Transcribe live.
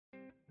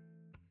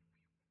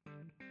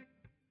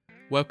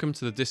Welcome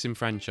to The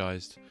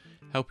Disenfranchised,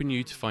 helping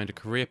you to find a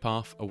career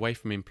path away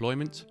from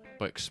employment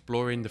by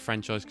exploring the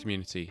franchise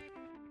community.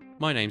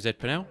 My name's Ed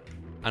Pennell,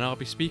 and I'll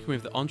be speaking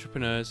with the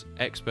entrepreneurs,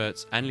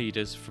 experts and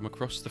leaders from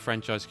across the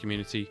franchise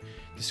community,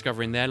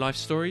 discovering their life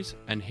stories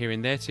and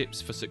hearing their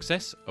tips for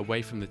success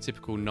away from the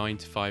typical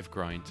 9-to-5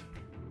 grind.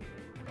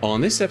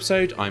 On this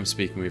episode, I'm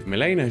speaking with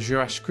Milena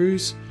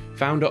Jurasz-Cruz,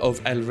 founder of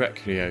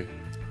Recreo.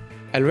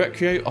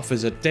 Recreo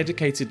offers a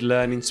dedicated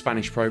learning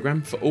Spanish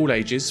program for all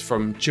ages,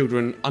 from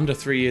children under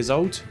 3 years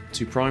old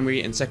to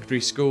primary and secondary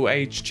school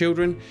age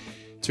children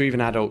to even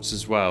adults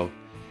as well.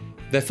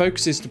 Their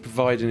focus is to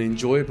provide an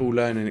enjoyable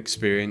learning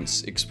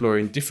experience,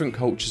 exploring different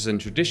cultures and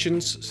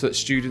traditions so that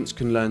students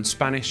can learn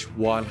Spanish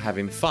while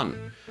having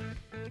fun.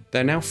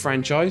 They're now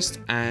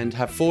franchised and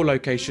have 4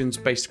 locations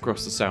based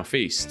across the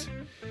southeast.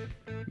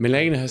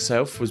 Milena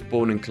herself was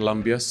born in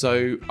Colombia,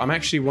 so I'm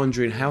actually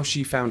wondering how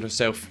she found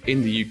herself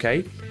in the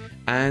UK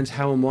and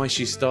how and why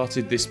she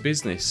started this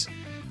business.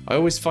 I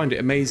always find it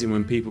amazing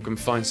when people can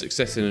find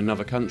success in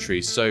another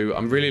country, so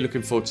I'm really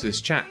looking forward to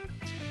this chat.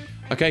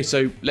 Okay,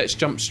 so let's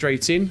jump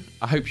straight in.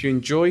 I hope you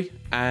enjoy,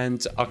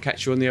 and I'll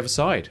catch you on the other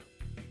side.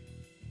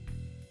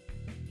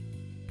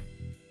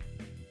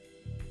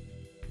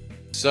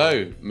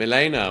 So,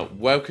 Milena,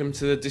 welcome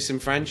to The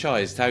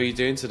Disenfranchised. How are you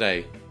doing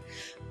today?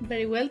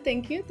 Very well,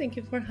 thank you. Thank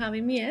you for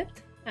having me, Ed.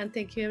 And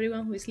thank you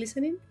everyone who is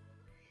listening.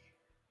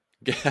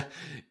 Yeah,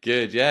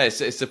 good. Yeah,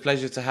 it's a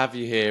pleasure to have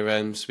you here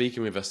and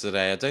speaking with us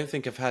today. I don't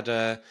think I've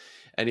had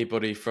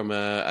anybody from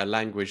a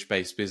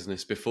language-based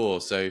business before,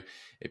 so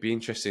it'd be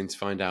interesting to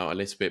find out a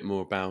little bit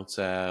more about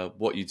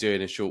what you do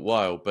in a short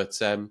while. But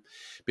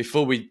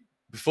before we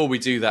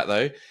do that,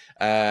 though,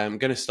 I'm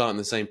going to start in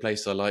the same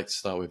place I like to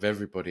start with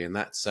everybody, and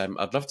that's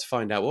I'd love to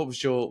find out what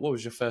was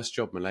your first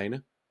job,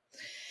 Milena?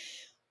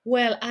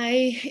 Well,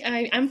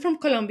 I'm from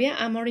Colombia.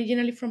 I'm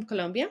originally from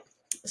Colombia.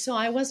 So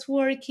I was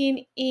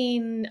working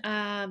in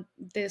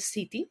the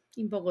city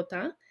in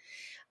Bogota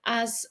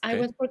as I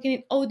was working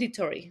in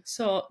auditory.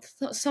 So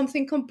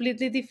something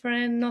completely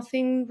different,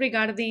 nothing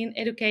regarding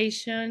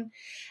education.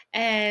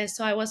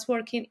 So I was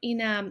working in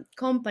a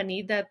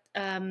company that,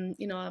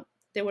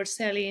 they were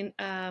selling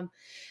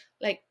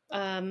like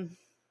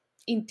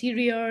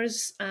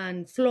interiors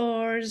and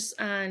floors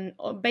and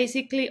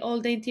basically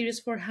all the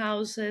interiors for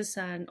houses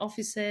and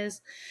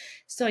offices.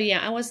 So yeah,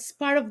 I was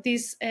part of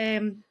this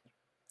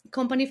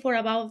company for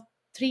about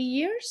 3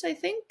 years, I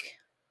think.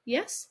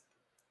 Yes.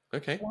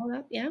 Okay. All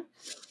that, yeah.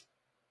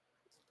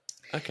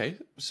 Okay.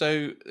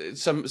 So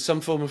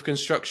some form of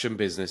construction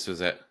business, was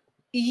it?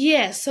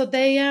 Yes, so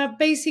they are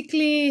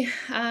basically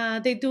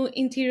they do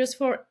interiors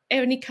for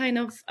any kind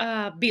of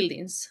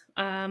buildings,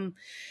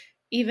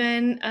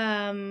 even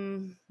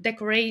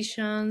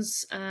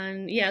decorations,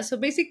 and yeah. So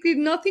basically,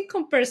 nothing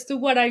compares to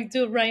what I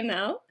do right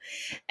now.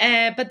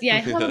 But yeah, I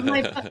have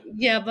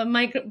but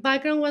my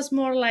background was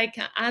more like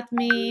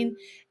admin.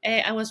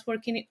 I was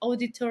working in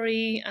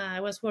auditory.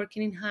 I was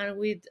working in hand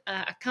with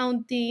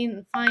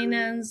accounting,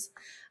 finance,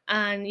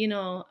 and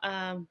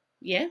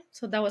yeah.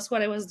 So that was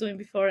what I was doing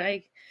before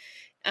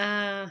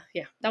that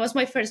was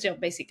my first job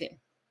basically.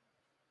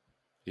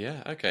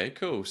 Yeah. Okay.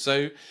 Cool.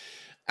 So,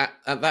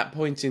 at that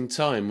point in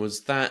time,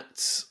 was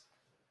that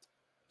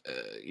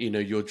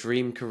your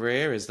dream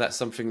career? Is that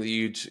something that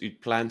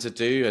you'd plan to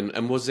do?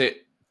 And was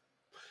it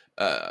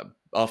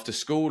after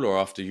school or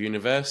after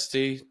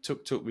university?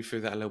 Talk me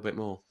through that a little bit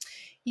more.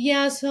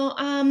 Yeah, so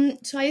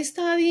I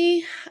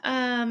study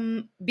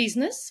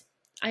business.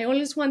 I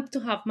always wanted to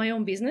have my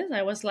own business.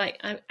 I was like,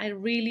 I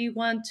really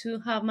want to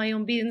have my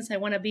own business. I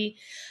want to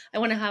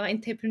have an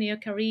entrepreneur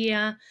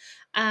career,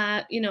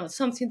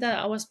 something that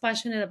I was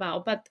passionate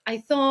about. But I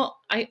thought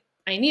I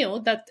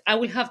knew that I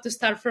would have to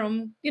start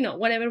from,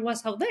 whatever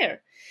was out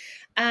there.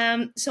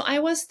 So I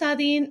was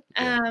studying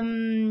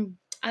Yeah.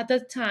 at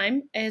that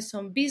time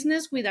some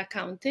business with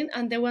accounting,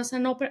 and there was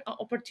an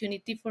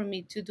opportunity for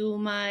me to do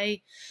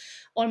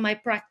all my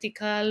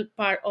practical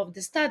part of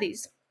the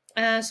studies.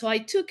 So I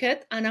took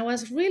it, and I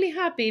was really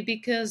happy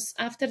because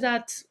after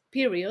that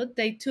period,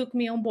 they took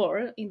me on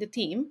board in the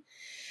team.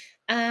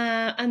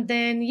 And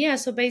then, yeah,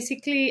 so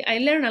basically I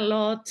learned a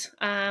lot.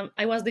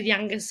 I was the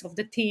youngest of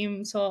the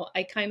team, so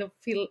I kind of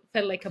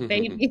felt like a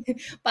baby,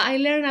 but I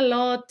learned a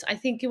lot. I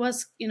think it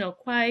was,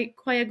 quite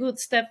a good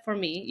step for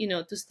me,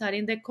 to start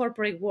in the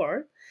corporate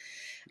world.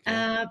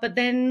 Yeah. But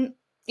then,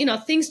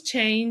 things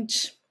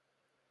change.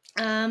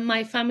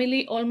 My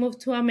family all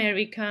moved to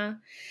America,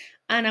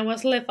 and I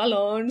was left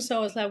alone. So I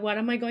was like, what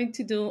am I going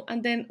to do?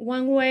 And then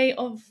one way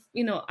of,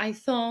 I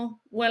thought,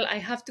 well, I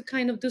have to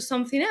kind of do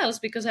something else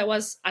because I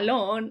was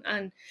alone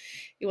and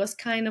it was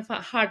kind of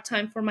a hard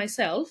time for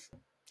myself.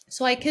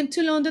 So I came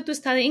to London to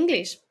study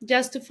English,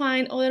 just to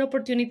find other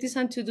opportunities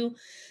and to do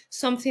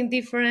something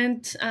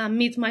different,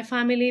 meet my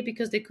family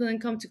because they couldn't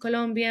come to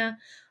Colombia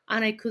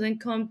and I couldn't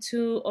come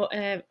to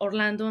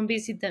Orlando and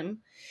visit them.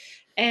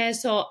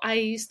 So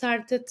I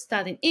started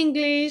studying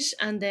English,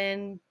 and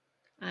then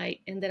I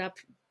ended up,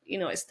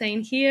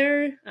 staying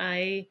here.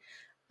 I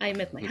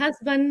met my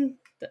husband,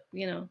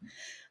 you know,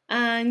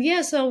 And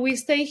yeah, so we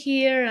stay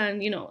here,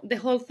 and the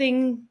whole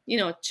thing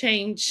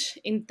change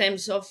in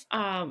terms of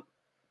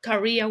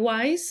career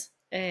wise,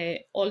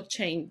 all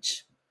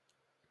change,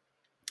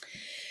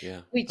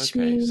 Yeah. which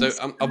Okay. So means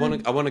I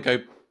want to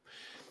go.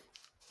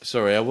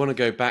 Sorry, I want to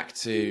go back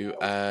to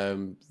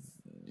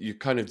your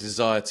kind of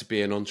desire to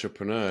be an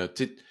entrepreneur.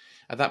 Did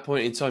At that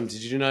point in time,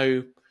 did you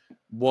know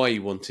why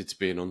you wanted to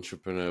be an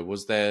entrepreneur?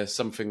 Was there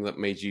something that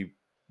made you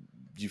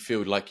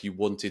feel like you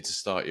wanted to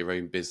start your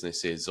own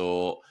businesses,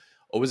 or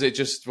was it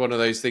just one of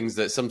those things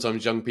that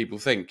sometimes young people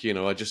think,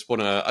 I just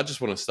want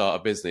to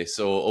start a business,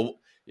 or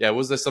yeah,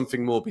 was there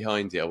something more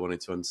behind it? I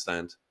wanted to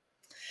understand.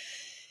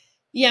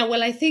 yeah,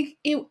 well, I think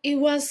it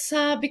was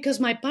because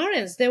my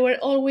parents, they were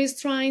always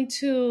trying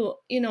to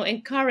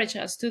encourage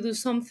us to do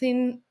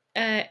something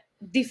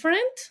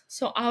different,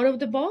 so out of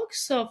the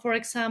box. So for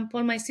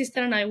example, my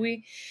sister and I,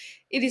 we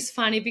it is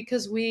funny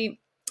because we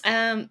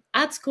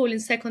at school, in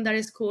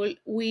secondary school,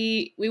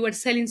 we were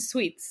selling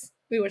sweets.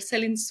 We were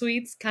selling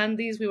sweets,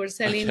 candies. We were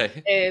selling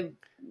Okay.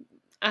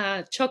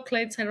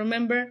 chocolates, I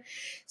remember.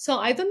 So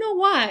I don't know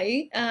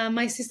why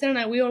my sister and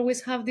I, we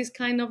always have this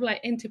kind of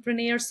like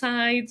entrepreneur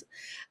side.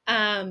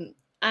 um,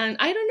 and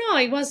I don't know,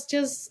 it was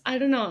just, I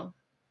don't know,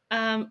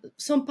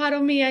 some part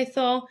of me, I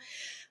thought,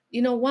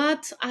 you know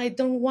what, I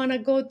don't want to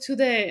go to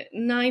the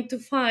 9 to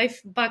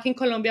 5. Back in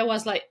Colombia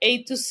was like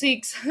 8 to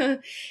 6,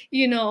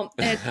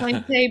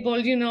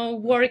 timetable,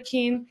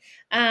 working.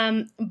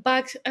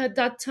 Back at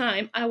that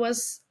time I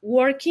was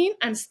working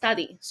and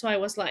studying, so I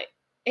was like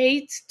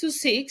 8 to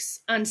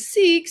 6 and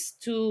 6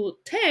 to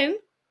 10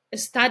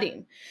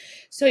 studying.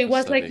 So it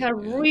was like Studying. a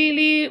Yeah.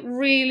 really,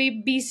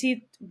 really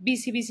busy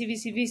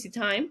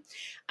time.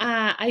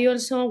 I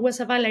also was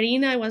a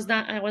ballerina. I was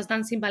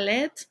dancing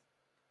ballet,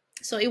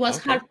 so it was hard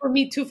Okay. for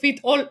me to fit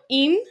all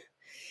in.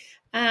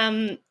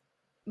 Um,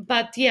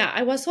 but yeah,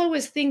 I was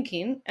always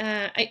thinking.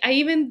 I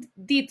even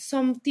did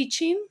some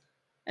teaching.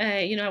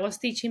 I was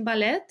teaching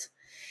ballet,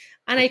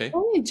 and I Okay.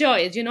 quite enjoy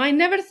it. I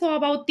never thought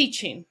about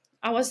teaching.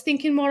 I was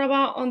thinking more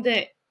about on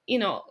the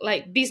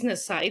like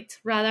business side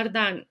rather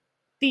than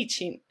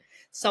teaching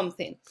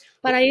something.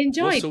 But I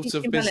What enjoyed sort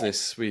of teaching ballet.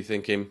 business were you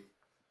thinking?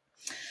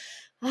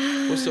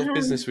 What sort of Um,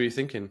 business were you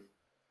thinking?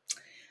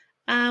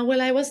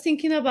 well, I was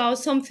thinking about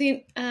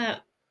something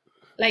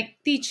like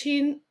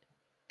teaching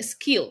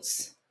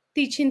skills,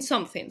 teaching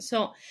something.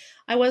 So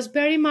I was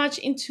very much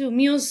into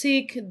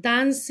music,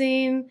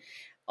 dancing,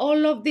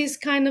 all of this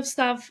kind of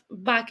stuff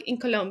back in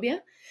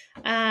Colombia.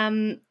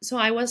 So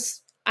I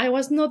was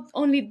not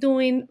only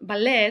doing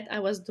ballet, I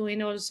was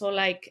doing also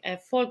like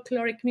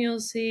folkloric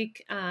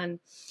music. And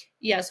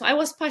yeah, so I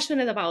was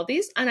passionate about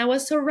this, and I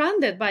was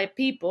surrounded by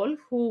people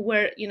who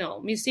were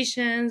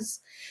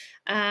musicians,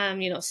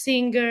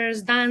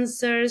 singers,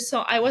 dancers.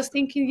 So I was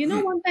thinking,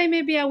 one day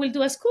maybe I will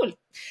do a school.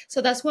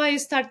 So that's why I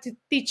started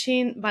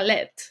teaching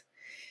ballet.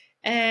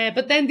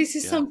 But then this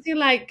is Yeah. something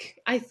like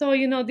I thought,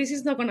 this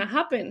is not gonna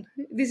happen.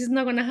 This is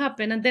not gonna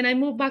happen. And then I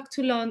moved back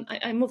to London.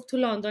 I moved to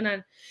London,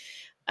 and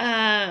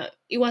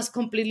it was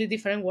completely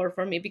different world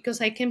for me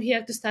because I came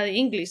here to study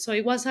English. So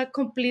it was a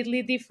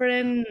completely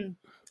different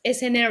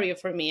scenario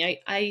for me.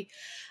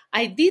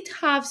 I did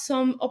have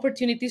some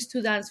opportunities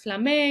to dance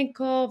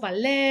flamenco,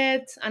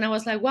 ballet, and I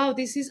was like, wow,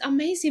 this is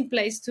amazing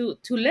place to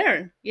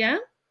learn. Yeah.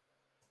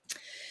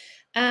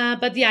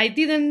 But yeah, I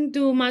didn't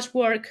do much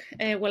work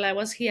while I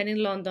was here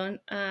in London.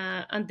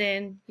 And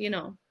then,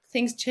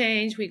 things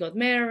changed. We got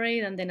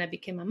married, and then I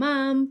became a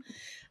mom.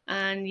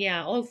 And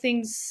yeah, all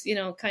things,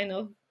 kind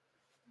of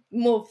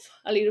move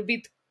a little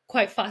bit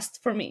quite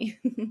fast for me.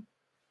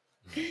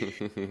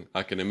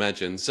 I can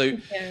imagine. So,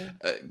 Yeah.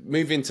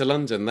 moving to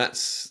London,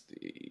 that's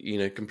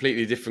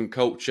completely different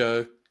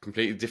culture,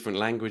 completely different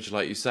language,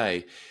 like you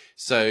say.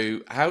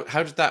 So,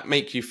 how did that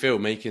make you feel,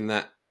 making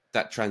that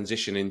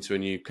transition into a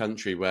new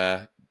country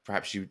where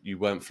perhaps you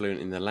weren't fluent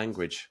in the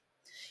language?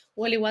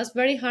 Well, it was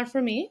very hard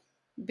for me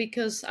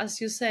because,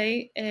 as you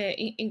say,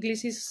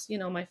 English is,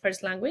 my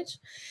first language,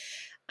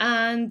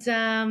 and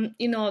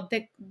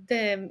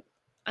the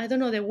I don't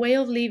know, the way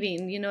of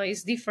living,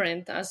 is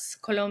different as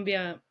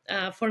Colombia.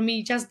 For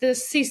me, just the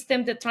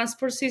system, the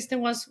transport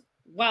system was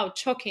wow,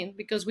 shocking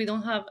because we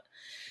don't have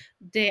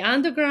the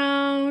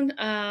underground.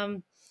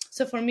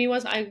 So for me,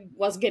 was I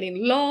was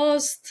getting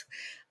lost.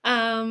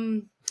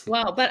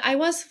 Wow, but I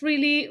was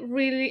really,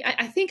 really.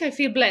 I think I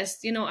feel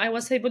blessed. I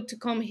was able to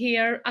come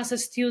here as a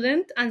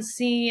student and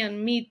see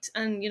and meet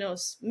and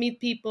meet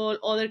people,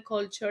 other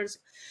cultures.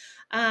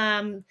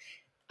 Um,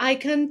 I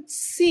can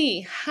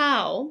see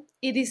how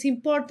it is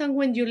important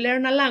when you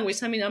learn a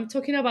language. I mean, I'm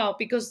talking about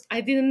because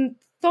I didn't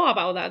thought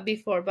about that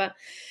before, but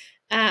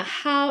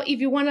how if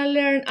you want to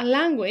learn a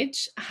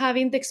language,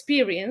 having the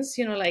experience,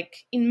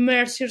 like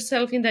immerse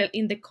yourself in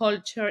the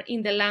culture,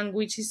 in the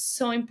language is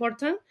so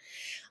important.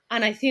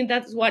 And I think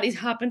that's what it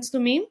happens to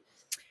me.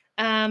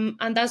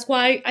 And that's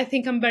why I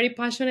think I'm very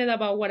passionate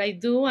about what I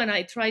do, and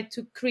I try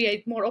to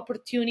create more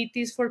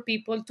opportunities for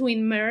people to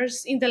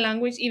immerse in the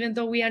language. Even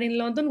though we are in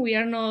London, we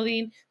are not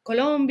in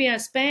Colombia,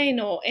 Spain,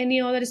 or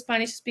any other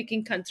Spanish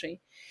speaking country.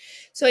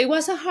 So it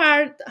was a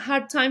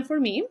hard time for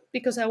me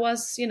because I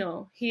was,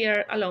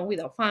 here alone with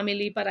our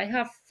family, but I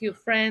have few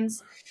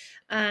friends.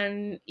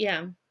 And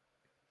yeah,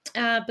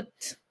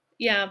 but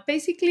yeah,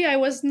 basically I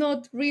was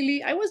not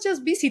really, I was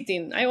just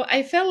visiting.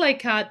 I felt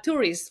like a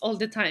tourist all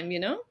the time,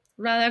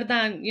 rather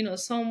than,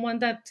 someone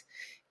that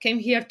came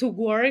here to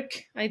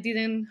work. I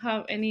didn't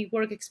have any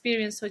work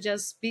experience, so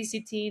just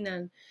visiting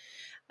and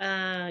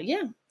yeah,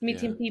 Yeah.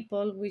 meeting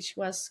people, which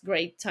was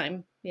great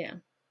time. Yeah.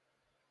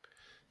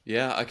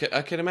 Yeah,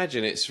 I can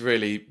imagine it's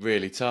really,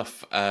 really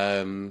tough.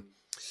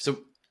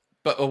 So,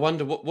 but I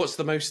wonder what's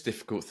the most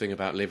difficult thing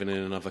about living in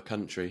another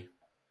country?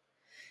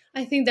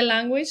 I think the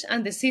language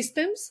and the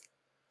systems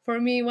for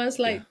me was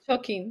Yeah. like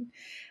shocking.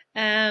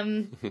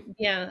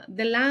 Yeah,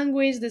 the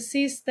language, the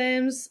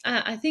systems.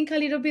 I think a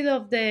little bit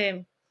of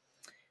the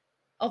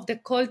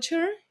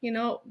culture.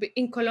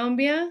 In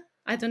Colombia,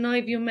 I don't know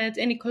if you met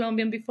any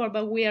Colombian before,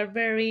 but we are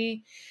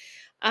very,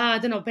 I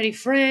don't know, very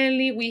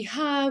friendly. We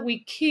hug,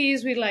 we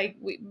kiss, we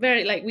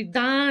very like we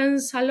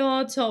dance a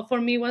lot. So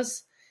for me,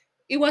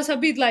 it was a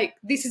bit like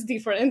this is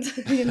different,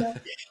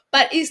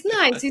 but it's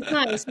nice,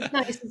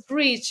 it's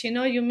rich.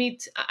 You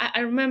meet, I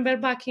remember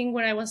back in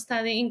when I was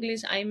studying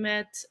English, I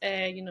met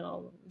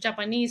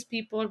Japanese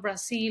people,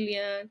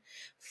 Brazilian,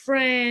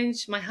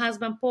 French, my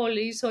husband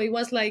Polish, so it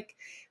was like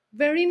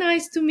very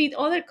nice to meet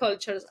other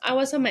cultures. I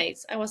was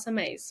amazed.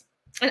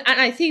 And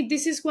I think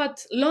this is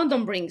what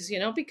London brings,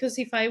 because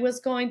if I was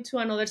going to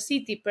another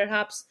city,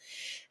 perhaps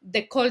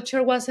the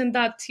culture wasn't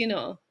that,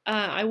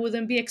 I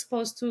wouldn't be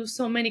exposed to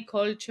so many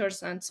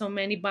cultures and so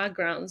many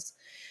backgrounds,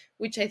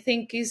 which I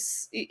think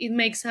it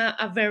makes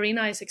a very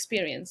nice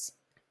experience.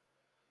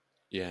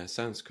 Yeah,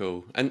 sounds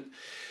cool. And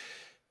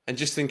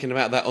just thinking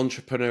about that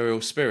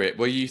entrepreneurial spirit,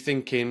 were you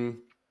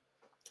thinking,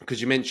 because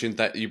you mentioned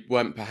that you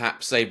weren't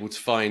perhaps able to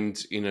find,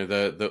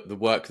 the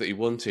work that you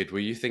wanted, were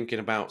you thinking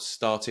about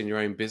starting your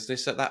own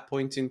business at that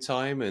point in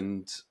time,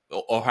 and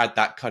or had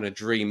that kind of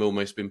dream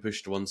almost been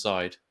pushed to one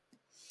side?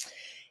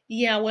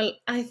 Yeah, well,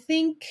 I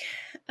think,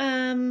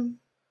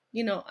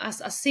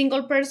 as a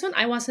single person,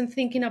 I wasn't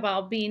thinking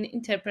about being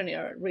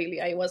entrepreneur. Really,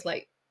 I was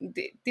like,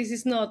 This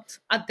is not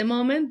at the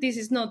moment. This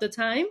is not the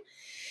time."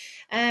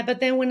 But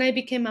then when I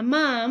became a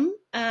mom,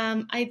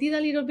 I did a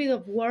little bit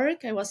of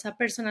work. I was a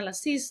personal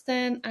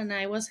assistant, and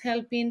I was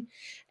helping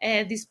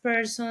this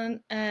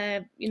person.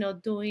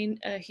 Doing.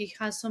 He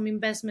has some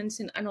investments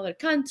in another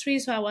country,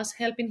 so I was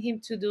helping him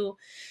to do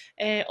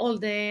all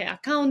the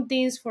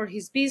accountings for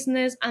his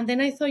business. And then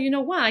I thought,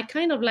 what? I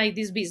kind of like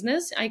this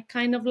business. I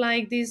kind of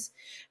like this,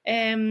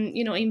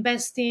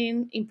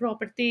 investing in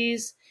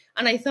properties.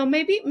 And I thought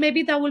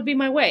maybe that will be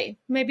my way.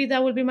 Maybe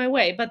that will be my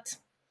way. But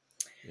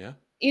Yeah.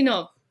 you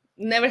know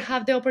never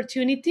have the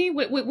opportunity.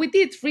 We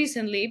did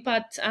recently,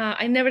 but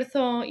I never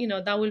thought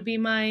that will be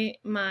my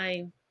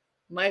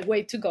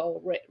way to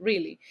go,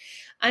 really.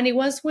 And it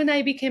was when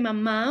I became a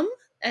mom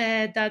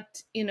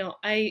that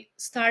I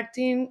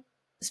started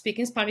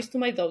speaking Spanish to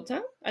my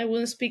daughter. I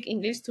wouldn't speak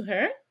English to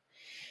her.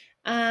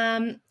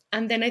 And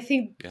then I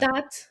think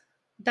Yeah.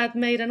 that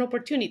made an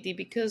opportunity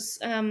because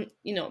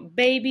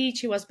baby,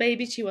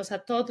 she was a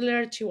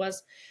toddler, she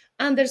was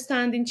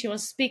understanding, she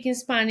was speaking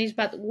Spanish.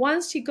 But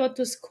once she got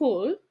to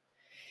school,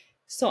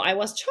 so I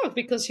was shocked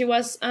because she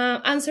was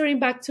answering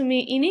back to me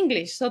in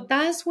English. So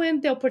that's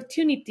when the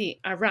opportunity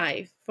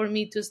arrived for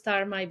me to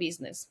start my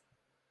business.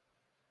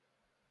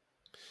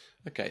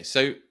 Okay.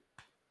 So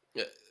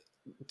uh,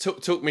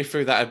 talk me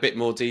through that a bit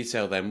more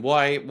detail then.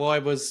 Why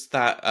was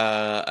that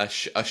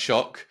a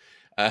shock?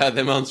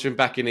 Them answering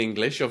back in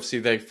English. Obviously,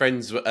 their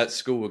friends at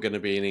school were going to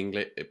be in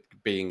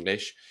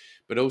English,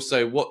 but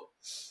also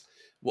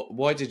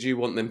why did you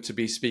want them to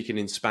be speaking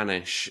in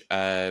Spanish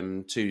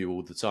to you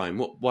all the time?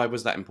 Why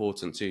was that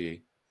important to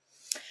you?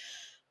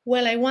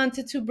 Well, I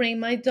wanted to bring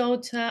my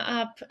daughter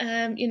up.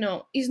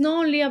 It's not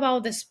only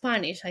about the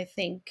Spanish. I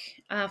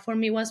think for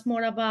me, it was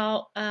more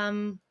about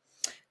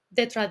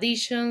the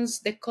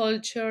traditions, the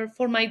culture,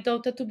 for my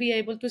daughter to be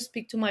able to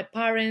speak to my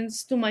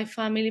parents, to my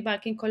family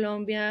back in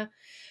Colombia.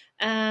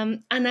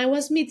 And I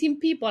was meeting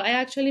people. I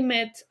actually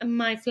met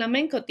my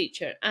flamenco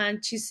teacher,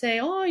 and she said,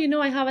 "Oh,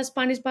 I have a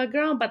Spanish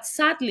background, but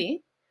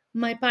sadly,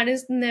 my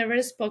parents never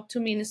spoke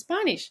to me in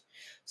Spanish."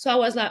 So I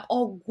was like,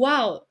 "Oh,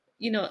 wow,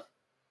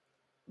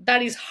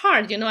 that is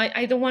hard.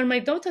 I don't want my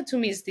daughter to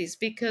miss this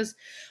because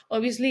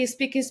obviously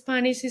speaking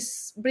Spanish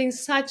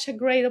brings such a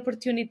great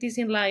opportunities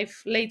in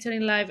life, later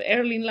in life,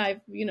 early in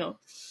life.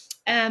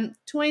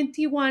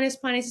 21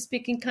 Spanish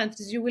speaking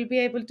countries, you will be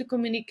able to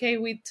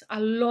communicate with a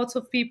lot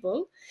of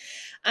people.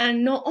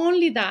 And not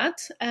only that,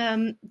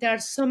 there are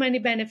so many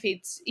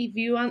benefits. If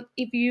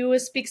you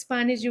speak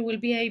Spanish, you will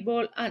be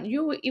able, and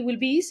it will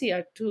be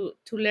easier to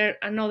learn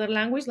another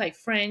language like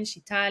French,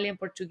 Italian,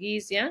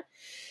 Portuguese. Yeah.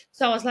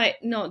 So I was like,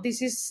 no,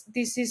 this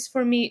is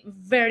for me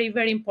very,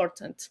 very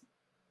important.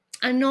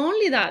 And not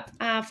only that,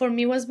 for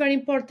me was very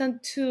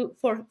important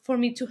for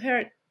me to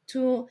hear,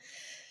 to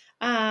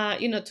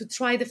to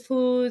try the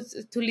food,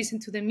 to listen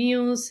to the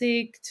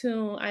music,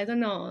 to, I don't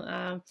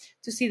know,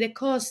 to see the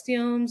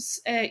costumes.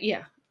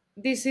 Yeah,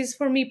 this is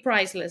for me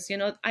priceless.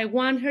 I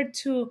want her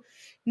to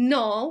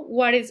know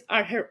what is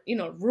are her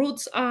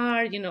roots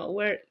are,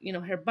 where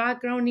her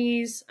background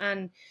is,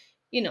 and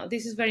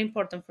this is very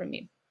important for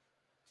me.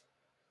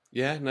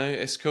 Yeah, no,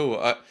 it's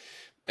cool.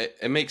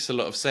 It makes a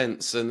lot of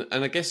sense, and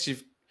I guess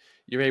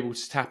you're able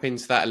to tap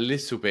into that a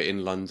little bit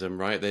in London,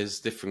 right? There's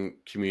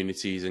different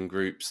communities and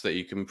groups that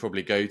you can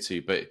probably go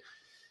to, but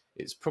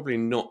it's probably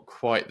not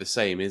quite the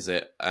same, is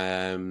it?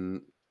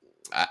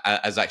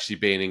 As actually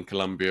being in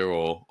Colombia,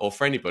 or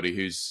for anybody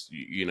who's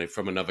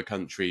from another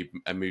country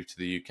and moved to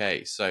the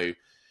UK. So,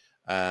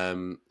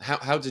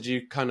 how did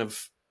you kind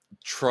of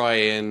try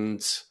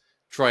and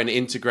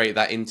integrate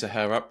that into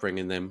her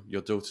upbringing, then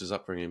your daughter's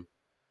upbringing?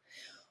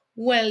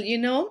 Well,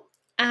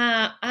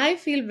 I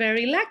feel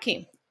very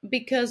lucky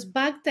because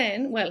back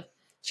then, well,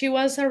 she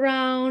was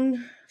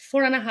around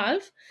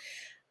 4.5,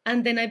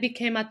 and then I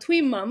became a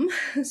twin mom,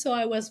 so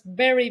I was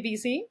very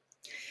busy.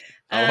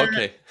 Oh, Uh,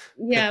 okay.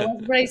 yeah, I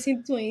was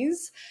raising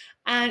twins,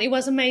 and it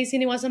was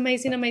amazing. It was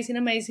amazing, amazing,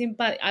 amazing.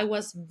 But I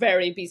was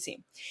very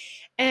busy.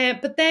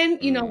 But then,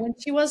 Mm. when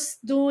she was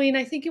doing,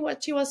 I think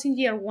she was in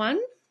year one,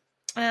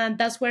 and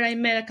that's where I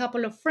met a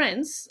couple of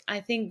friends.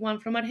 I think one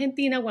from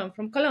Argentina, one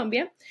from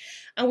Colombia,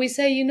 and we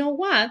say, you know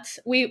what?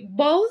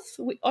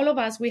 All of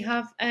us, we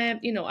have,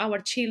 our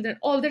children,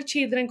 older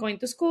children going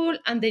to school,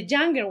 and the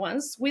younger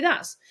ones with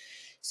us.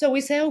 So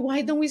we say, oh,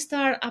 why don't we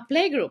start a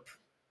playgroup?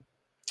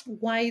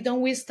 Why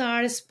don't we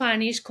start a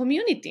Spanish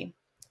community?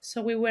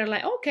 So we were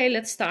like, okay,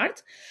 let's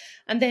start.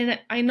 And then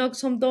I knocked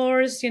some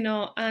doors,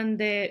 and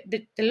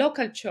the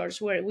local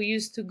church where we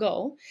used to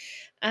go,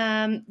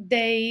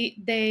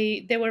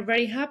 they were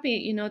very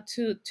happy,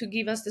 to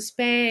give us the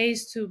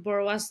space, to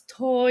borrow us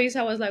toys.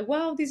 I was like,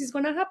 wow, this is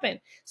gonna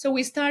happen. So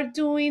we start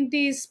doing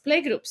these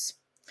playgroups,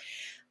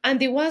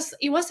 and it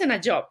wasn't a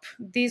job.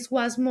 This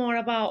was more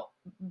about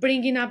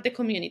bringing up the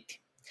community.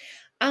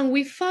 And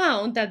we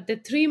found that the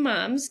three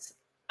moms,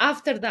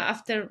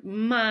 after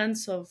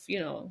months of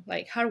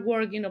like hard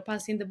work,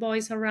 passing the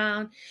boys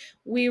around,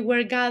 we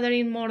were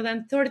gathering more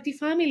than 30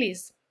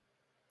 families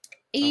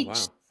Oh, each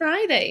wow.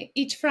 Friday.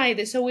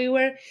 So we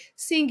were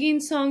singing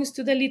songs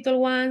to the little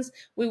ones.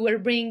 We were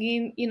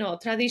bringing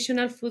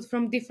traditional food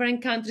from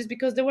different countries,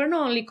 because there were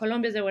not only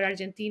Colombians, there were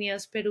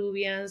Argentinians,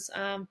 Peruvians,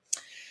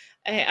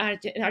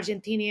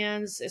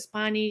 Argentinians,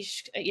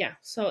 Spanish, yeah.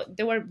 So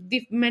there were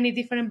many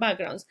different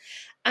backgrounds,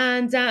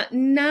 and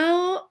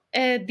now,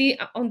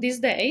 on this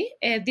day,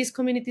 this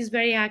community is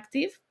very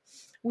active.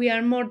 We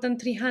are more than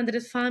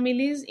 300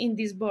 families in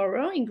this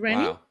borough in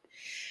Greenwich, Wow.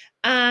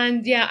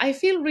 and yeah, I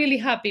feel really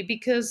happy,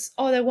 because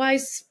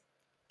otherwise,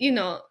 you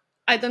know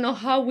I don't know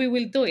how we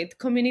will do it.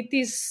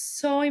 Community is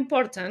so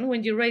important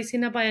when you're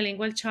raising a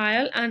bilingual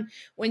child, and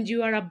when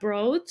you are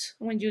abroad,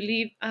 when you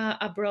live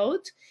abroad.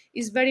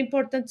 It's very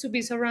important to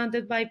be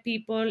surrounded by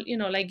people,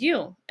 like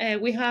you.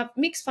 We have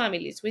mixed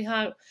families. We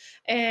have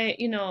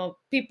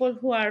people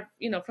who are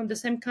from the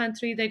same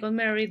country. They got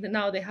married,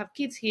 now they have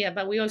kids here.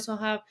 But we also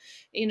have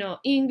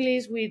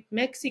English with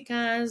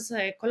Mexicans,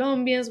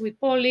 Colombians with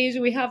Polish.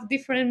 We have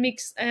different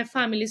mixed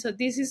families. So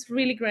this is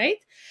really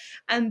great.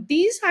 And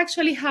this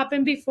actually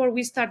happened before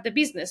we start the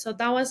business. So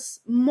that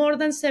was more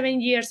than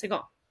 7 years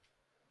ago.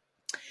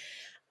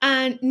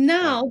 And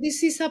Wow. now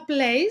this is a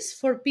place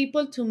for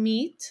people to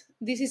meet.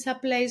 This is a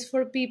place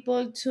for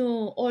people to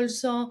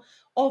also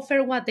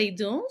offer what they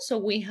do. So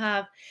we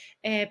have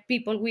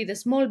people with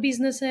small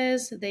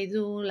businesses. They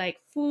do like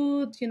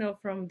food,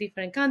 from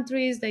different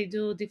countries. They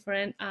do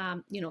different,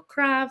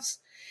 crafts.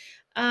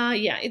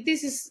 Yeah,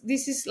 this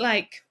is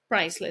like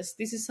priceless.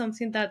 This is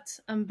something that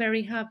I'm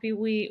very happy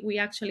we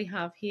actually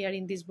have here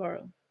in this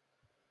borough.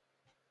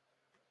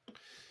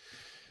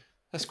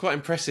 That's quite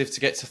impressive to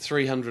get to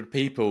 300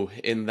 people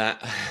in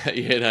that,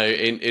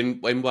 in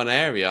one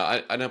area.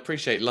 And I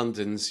appreciate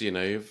London's,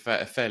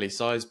 fairly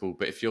sizable,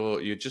 but if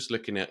you're just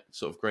looking at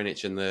sort of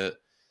Greenwich and the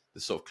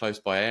sort of close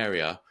by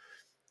area,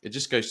 it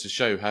just goes to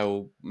show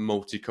how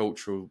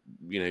multicultural,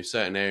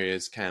 certain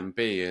areas can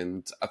be.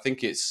 And I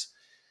think it's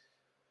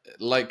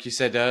like you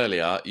said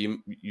earlier,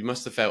 you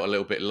must have felt a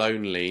little bit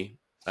lonely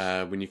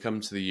when you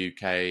come to the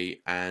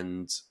UK,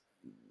 and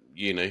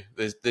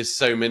there's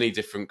so many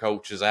different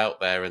cultures out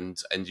there, and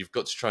you've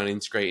got to try and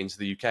integrate into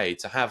the UK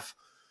to have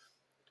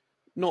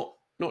not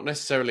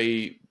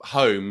necessarily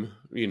home,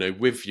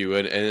 with you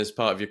and as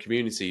part of your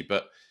community,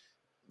 but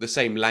the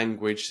same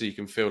language, so you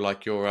can feel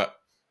like you're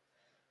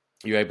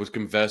able to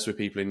converse with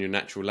people in your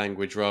natural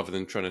language rather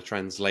than trying to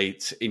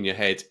translate in your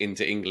head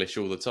into English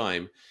all the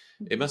time.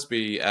 It Mhm. must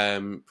be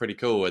pretty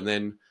cool. And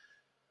then,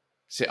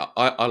 see,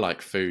 I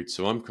like food,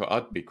 so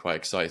I'd be quite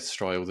excited to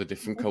try all the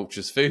different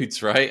cultures'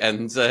 foods, right?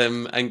 And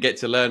get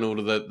to learn all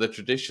of the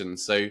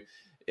traditions. So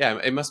yeah,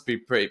 it must be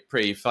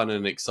pretty fun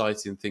and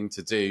exciting thing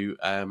to do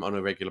on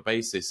a regular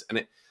basis.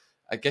 And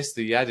I guess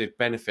the added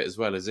benefit as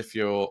well is if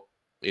you're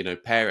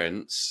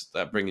parents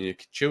that are bringing your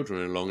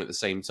children along at the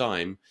same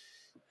time,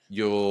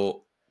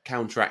 you're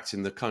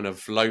counteracting the kind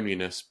of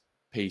loneliness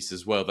piece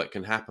as well that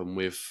can happen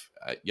with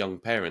young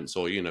parents,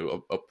 or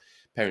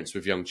parents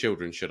with young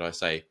children, should I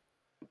say.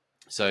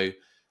 So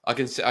I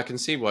can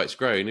see why it's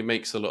grown. It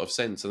makes a lot of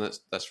sense, and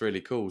that's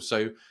really cool.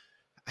 So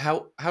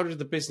how did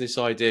the business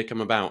idea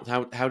come about?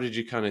 How did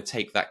you kind of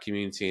take that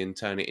community and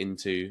turn it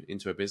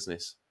into a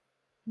business?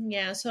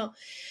 Yeah, so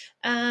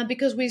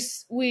because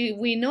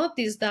we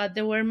noticed that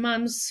there were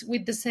moms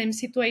with the same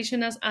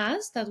situation as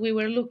us, that we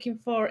were looking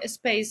for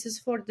spaces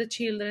for the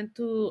children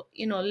to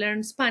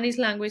learn Spanish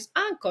language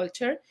and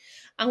culture,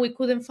 and we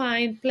couldn't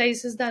find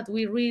places that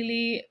we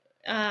really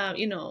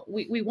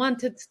we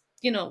wanted,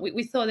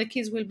 we thought the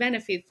kids will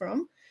benefit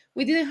from.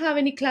 We didn't have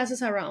any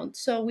classes around,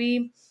 so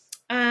we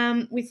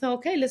thought,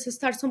 okay, let's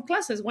start some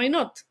classes. Why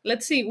not?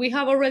 Let's see. We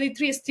have already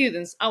three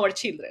students, our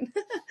children,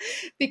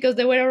 because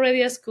they were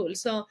already at school.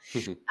 So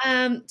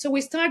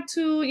we start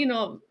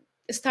to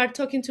start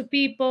talking to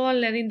people,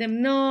 letting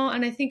them know,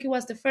 and I think it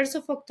was the 1st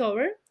of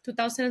October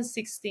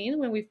 2016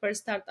 when we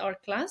first start our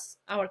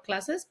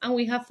classes, and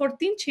we have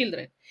 14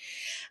 children.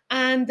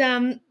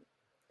 And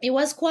it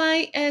was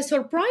quite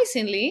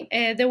surprisingly,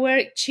 there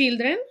were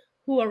children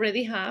who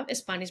already have a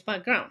Spanish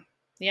background.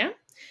 Yeah,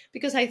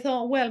 because I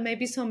thought, well,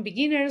 maybe some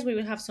beginners, we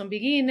will have some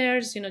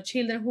beginners,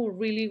 children who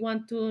really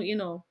want to,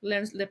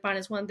 learn, the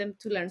parents want them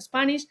to learn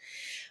Spanish.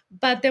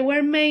 But there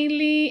were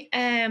mainly,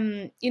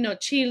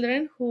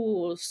 children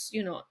whose,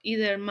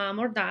 either mom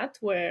or dad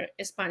were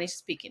Spanish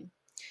speaking.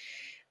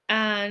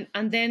 And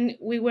then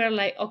we were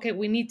like, okay,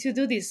 we need to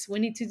do this,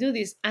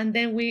 and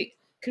then we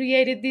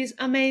created this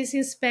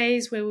amazing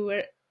space where we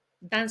were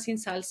dancing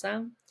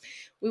salsa,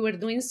 we were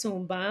doing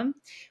zumba,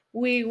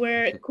 we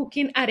were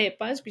cooking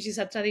arepas, which is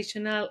a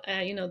traditional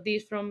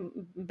dish from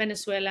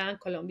Venezuela and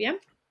Colombia,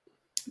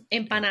 Yeah.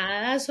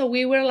 empanadas. So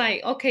we were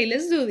like, okay,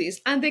 let's do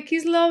this, and the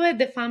kids love it,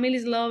 the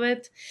families love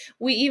it.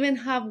 We even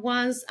have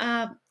once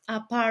a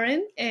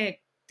parent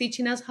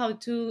teaching us how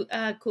to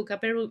cook a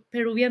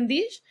Peruvian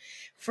dish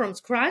from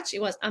scratch.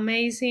 It was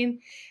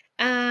amazing.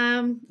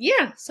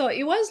 Yeah, so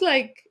it was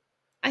like,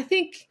 I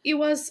think it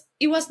was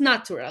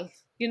natural.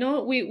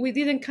 We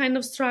didn't kind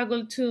of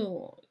struggle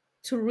to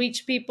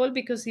reach people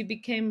because it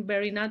became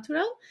very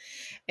natural.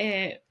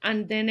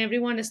 And then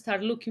everyone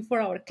start looking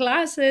for our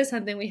classes,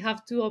 and then we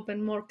have to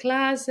open more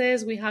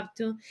classes, we have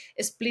to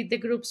split the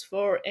groups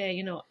for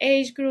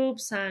age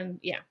groups, and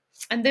yeah,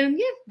 and then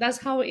yeah, that's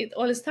how it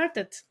all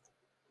started.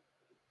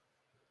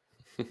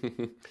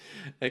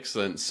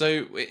 Excellent. So,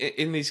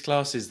 in these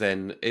classes,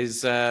 then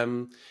is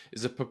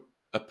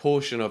a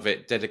portion of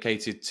it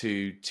dedicated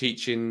to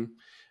teaching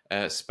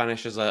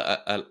Spanish as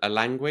a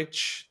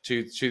language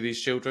to these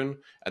children,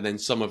 and then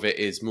some of it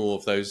is more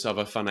of those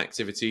other fun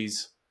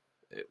activities.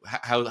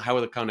 How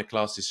are the kind of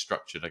classes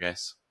structured? I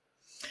guess.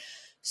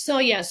 So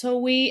yeah, so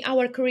we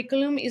our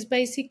curriculum is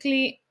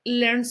basically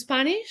learn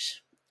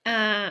Spanish,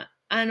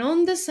 and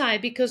on the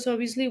side, because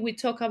obviously we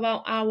talk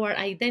about our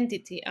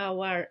identity,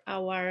 our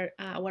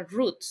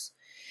roots.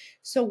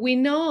 So we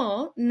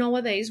know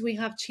nowadays we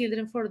have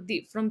children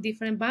from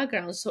different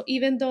backgrounds. So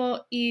even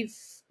though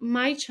if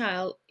my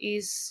child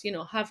is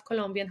half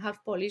Colombian,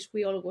 half Polish,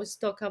 we always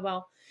talk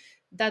about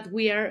that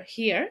we are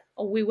here,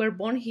 or we were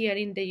born here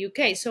in the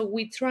UK. So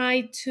we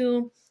try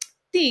to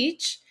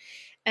teach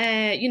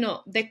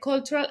the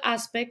cultural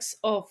aspects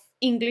of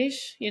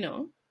English,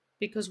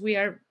 because we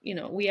are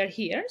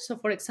here. So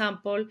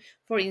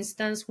for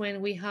instance,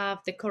 when we have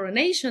the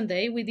coronation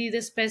day, we did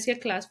a special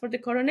class for the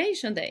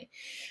coronation day.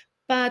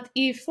 But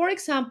if, for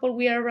example,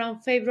 we are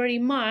around February,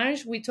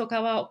 March, we talk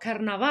about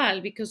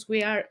Carnaval, because we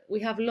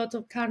have a lot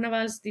of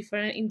carnivals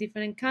different in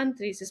different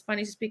countries,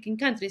 Spanish speaking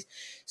countries.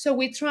 So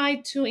we try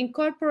to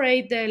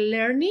incorporate the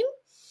learning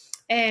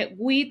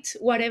with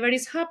whatever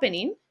is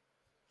happening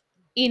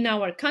in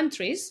our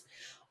countries.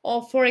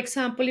 Or for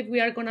example, if we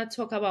are going to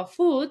talk about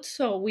food,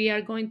 so we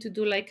are going to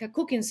do like a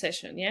cooking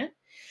session, yeah.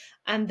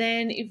 And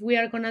then if we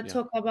are going to Yeah.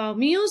 talk about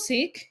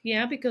music,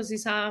 yeah, because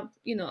it's a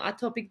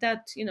topic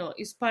that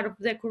is part of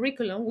the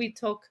curriculum,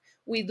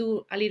 we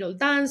do a little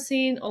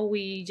dancing, or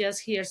we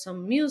just hear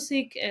some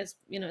music, as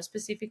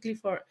specifically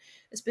for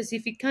a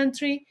specific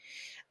country.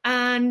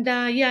 And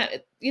yeah,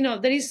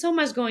 there is so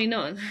much going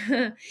on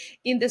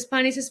in the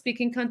Spanish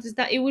speaking countries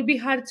that it would be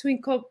hard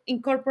to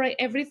incorporate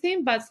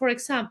everything. But for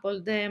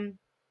example, the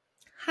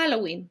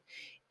Halloween,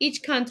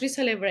 each country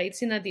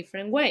celebrates in a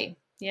different way,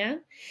 yeah.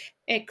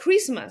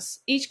 Christmas,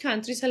 each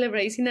country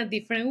celebrates in a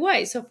different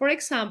way. So for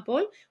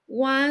example,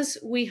 once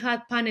we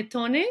had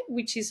panettone,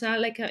 which is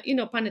like a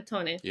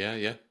panettone. Yeah.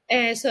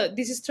 Yeah. So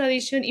this is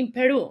tradition in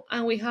Peru,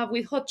 and we have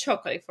with hot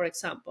chocolate, for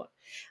example.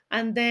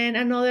 And then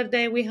another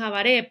day we have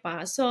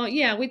arepa. So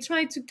yeah, we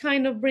try to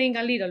kind of bring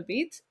a little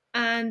bit,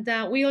 and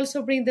we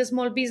also bring the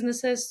small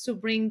businesses to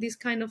bring this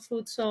kind of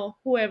food. So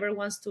whoever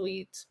wants to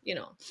eat,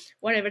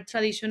 whatever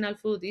traditional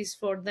food is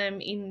for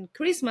them in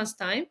Christmas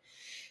time,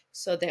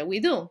 so that we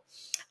do.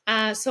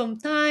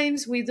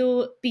 Sometimes we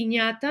do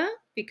piñata,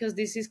 because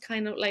this is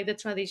kind of like the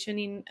tradition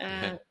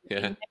Yeah.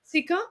 Yeah. in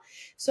Mexico.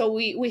 So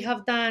we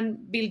have done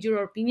build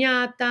your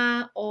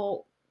piñata,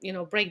 or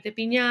break the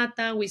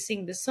piñata. We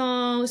sing the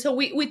song. So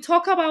we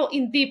talk about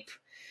in deep,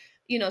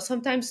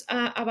 sometimes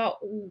about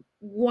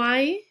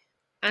why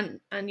and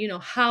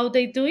how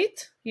they do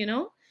it.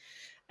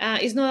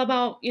 It's not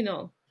about,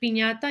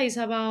 piñata. It's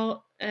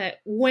about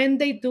when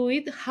they do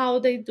it, how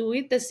they do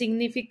it, the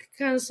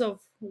significance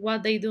of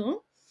what they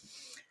do.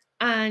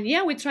 And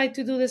yeah, we try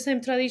to do the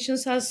same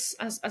traditions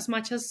as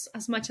much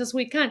as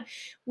we can.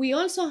 We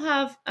also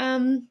have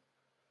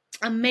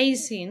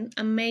amazing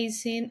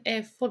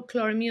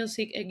folklore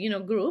music,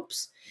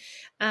 groups,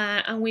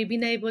 and we've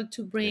been able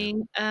to Yeah.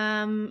 bring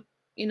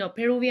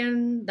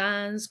Peruvian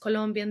dance,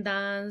 Colombian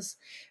dance.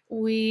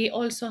 We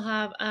also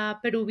have a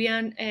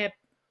Peruvian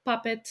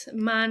puppet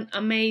man,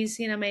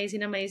 amazing.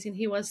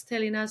 He was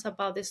telling us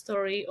about the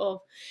story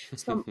of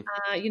some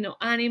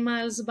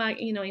animals back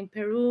in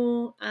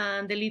Peru,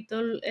 and the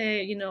little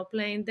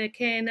playing the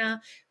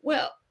quena.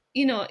 Well,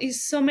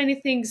 it's so many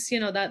things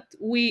that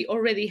we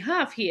already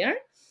have here,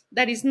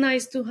 that is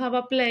nice to have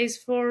a place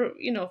for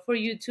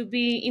you to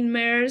be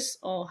immersed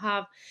or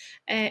have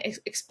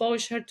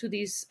exposure to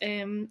these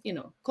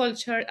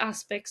culture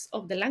aspects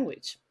of the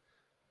language.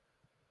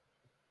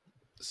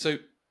 So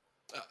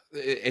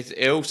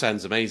it all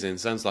sounds amazing.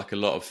 Sounds like a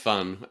lot of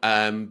fun.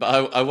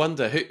 But I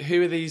wonder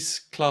who are these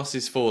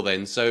classes for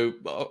then? So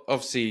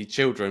obviously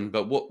children,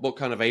 but what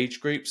kind of age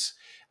groups?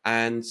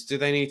 And do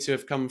they need to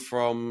have come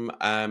from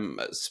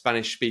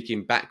Spanish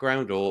speaking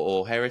background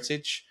or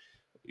heritage?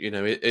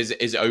 Is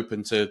it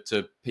open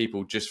to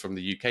people just from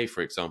the UK,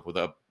 for example,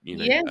 that are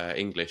Yeah.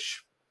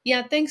 English?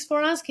 Yeah, thanks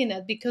for asking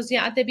that, because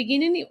yeah, at the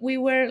beginning we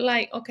were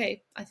like,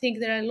 okay, I think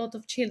there are a lot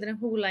of children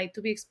who would like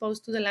to be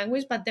exposed to the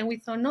language, but then we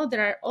thought, no,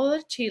 there are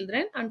other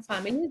children and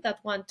families that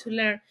want to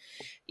learn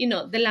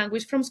the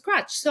language from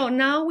scratch. So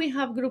now we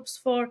have groups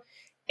for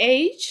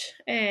age,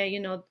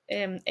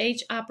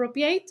 age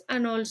appropriate,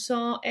 and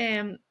also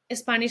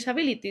Spanish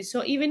ability.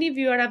 So even if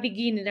you are a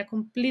beginner, a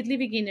completely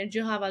beginner,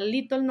 you have a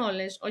little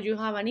knowledge, or you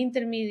have an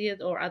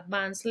intermediate or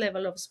advanced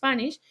level of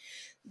Spanish,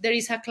 there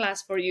is a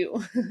class for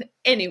you.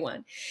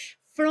 Anyone,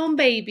 from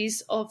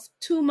babies of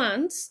 2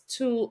 months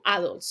to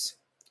adults.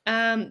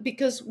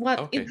 Because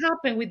what it Okay.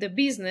 happened with the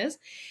business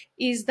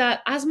is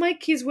that as my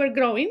kids were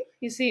growing,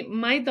 you see,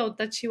 my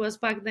daughter, she was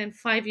back then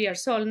 5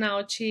 years old.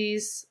 Now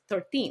she's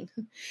 13.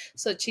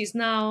 So she's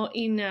now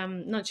in,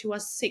 no, she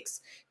was 6.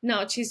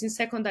 Now she's in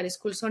secondary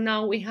school. So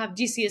now we have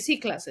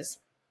GCSE classes,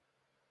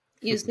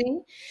 you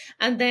see.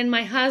 And then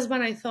my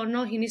husband, I thought,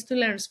 no, he needs to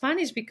learn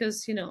Spanish,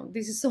 because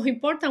this is so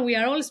important. We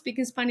are all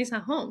speaking Spanish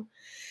at home.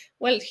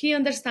 Well, he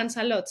understands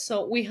a lot,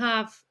 so we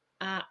have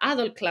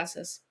adult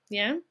classes.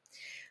 Yeah.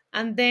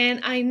 And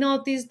then I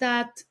noticed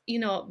that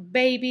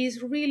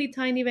babies, really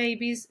tiny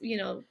babies,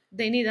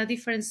 they need a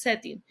different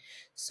setting.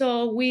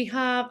 So we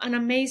have an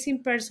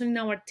amazing person in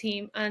our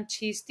team, and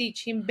she's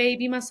teaching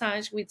baby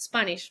massage with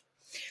Spanish.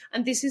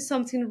 And this is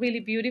something really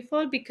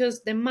beautiful,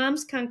 because the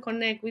moms can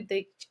connect with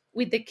the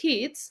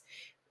kids,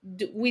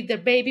 with the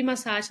baby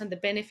massage and the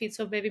benefits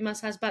of baby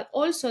massage, but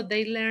also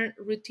they learn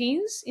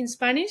routines in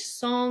Spanish,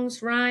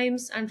 songs,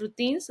 rhymes, and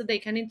routines that they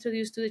can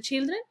introduce to the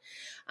children.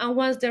 And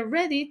once they're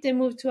ready, they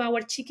move to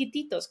our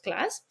Chiquititos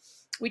class,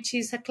 which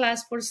is a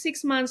class for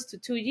 6 months to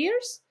 2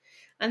 years.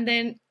 And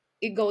then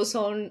it goes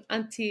on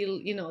until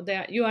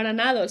you are an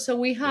adult. So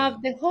we Yeah.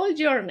 have the whole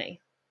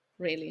journey,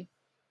 really,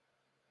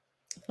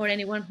 for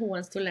anyone who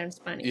wants to learn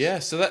Spanish. Yeah.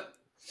 So that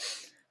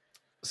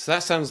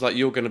sounds like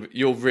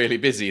you're really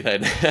busy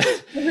then.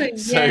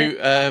 So,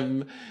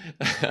 Yeah.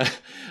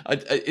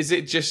 is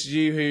it just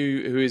you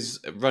who is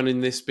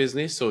running this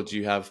business, or do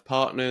you have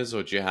partners,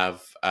 or do you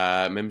have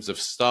members of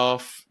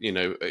staff?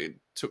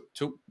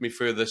 Talk me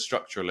through the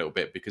structure a little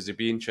bit, because it'd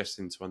be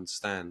interesting to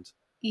understand.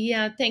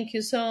 Yeah, thank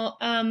you. So,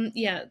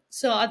 yeah,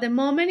 so at the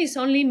moment it's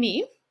only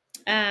me,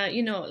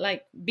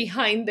 like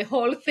behind the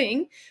whole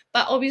thing.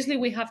 But obviously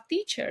we have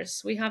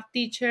teachers. We have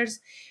teachers.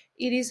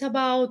 It is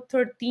about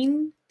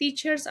 13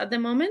 teachers at the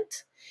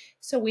moment.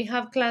 So we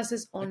have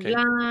classes Okay.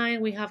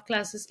 online, we have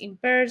classes in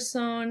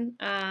person,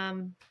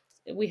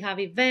 we have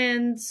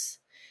events.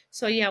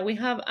 So yeah, we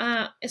have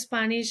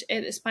Spanish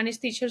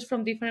teachers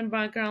from different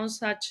backgrounds,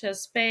 such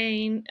as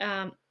Spain,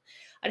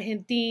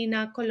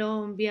 Argentina,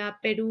 Colombia,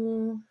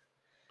 Peru,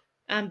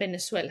 and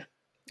Venezuela,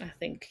 I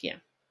think. Yeah.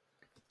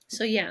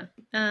 So yeah,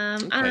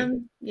 Okay.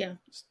 yeah,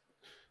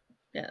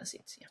 yeah, that's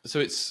it. Yeah. So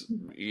it's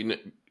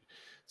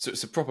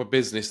a proper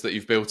business that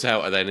you've built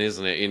out then,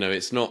 isn't it?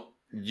 It's not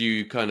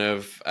you kind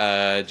of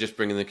just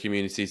bringing the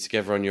community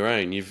together on your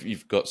own.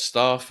 You've got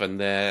staff, and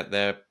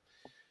they're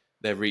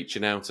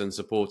reaching out and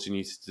supporting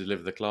you to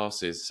deliver the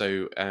classes.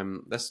 So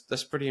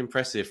that's pretty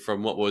impressive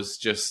from what was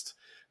just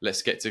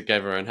let's get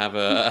together and have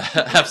a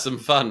have some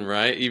fun,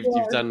 right? You've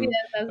Yes, done yes,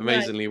 that's right.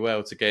 amazingly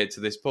well to get it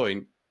to this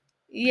point.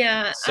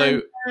 Yeah, and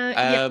So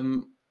yeah.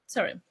 um,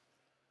 Sorry.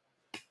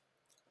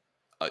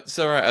 it's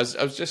all right.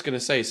 I was just going to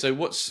say. So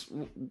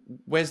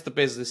where's the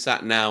business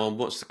at now, and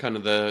what's the kind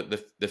of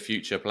the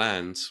future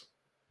plans?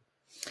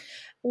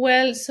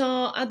 Well,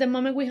 so at the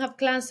moment we have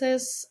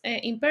classes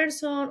in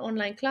person,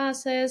 online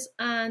classes,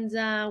 and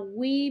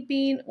I've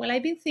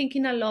been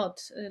thinking a lot,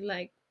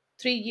 like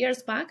 3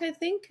 years back, I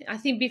think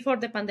before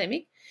the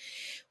pandemic,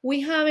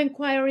 we have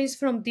inquiries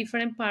from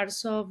different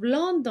parts of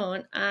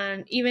London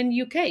and even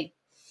UK.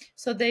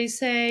 So they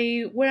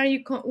say, where are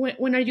you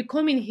when are you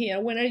coming here?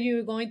 When are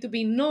you going to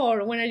be in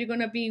north? When are you going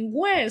to be in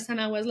west?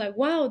 And I was like,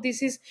 wow,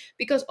 this is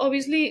because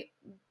obviously,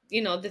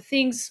 the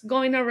things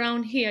going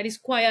around here is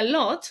quite a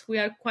lot. We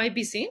are quite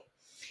busy.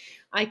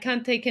 I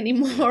can't take Yeah.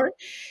 anymore.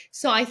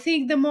 So I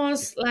think the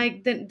most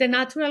like the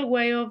natural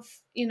way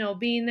of,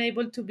 being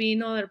able to be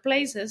in other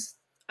places,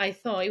 I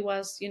thought it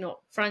was,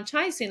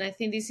 franchising. I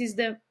think this is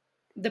the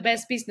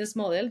best business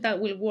model that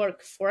will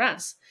work for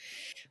us,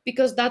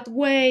 because that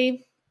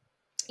way,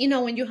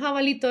 when you have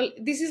a little,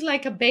 this is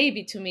like a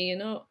baby to me,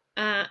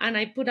 and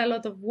I put a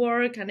lot of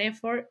work and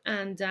effort,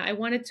 and I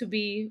wanted to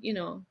be,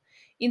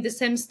 in the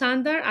same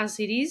standard as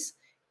it is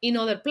in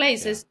other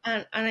Yeah. places.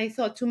 And I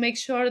thought, to make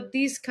sure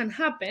this can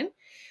happen,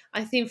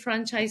 I think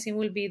franchising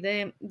will be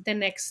the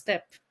next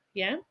step.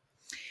 Yeah.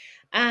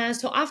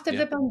 So after Yeah.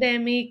 the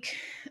pandemic,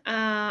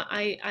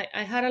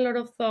 I had a lot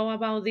of thought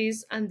about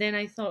this, and then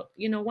I thought,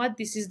 you know what,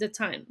 this is the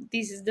time.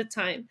 This is the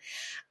time,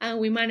 and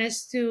we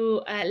managed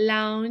to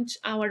launch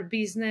our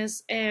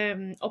business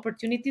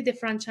opportunity, the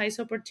franchise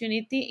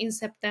opportunity, in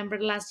September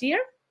last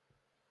year.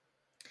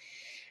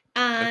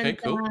 Okay, And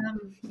cool.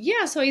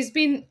 yeah, so it's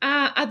been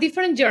a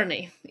different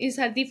journey. It's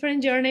a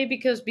different journey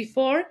because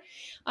before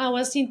I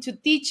was into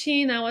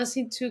teaching, I was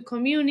into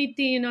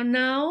community.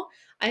 Now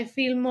I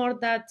feel more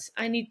that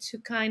I need to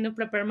kind of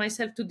prepare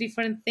myself to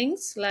different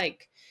things,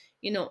 like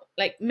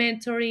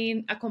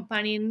mentoring,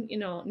 accompanying,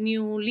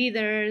 new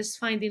leaders,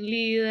 finding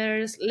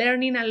leaders,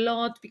 learning a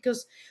lot,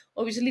 because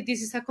obviously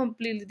this is a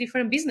completely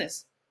different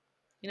business.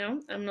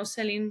 I'm not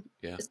selling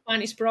Yeah.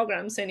 Spanish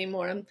programs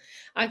anymore. I'm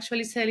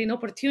actually selling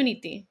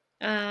opportunity,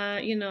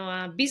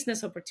 a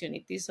business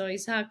opportunity. So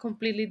it's a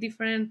completely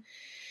different,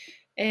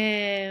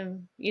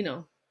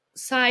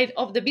 side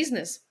of the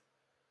business.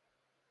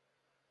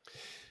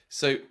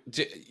 So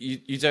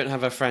you don't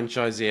have a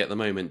franchisee at the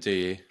moment, do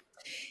you?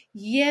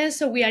 Yeah,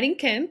 so we are in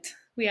Kent.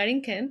 We are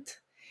in Kent.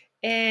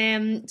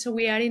 So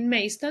we are in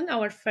Mayston.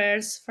 Our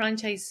first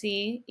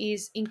franchisee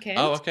is in Oh, Kent.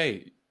 okay.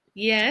 You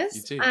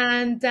Yes, do.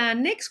 and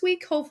next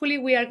week, hopefully,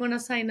 we are gonna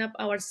sign up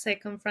our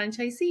second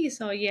franchisee.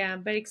 So yeah,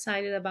 I'm very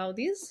excited about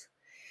this.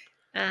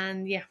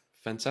 And yeah,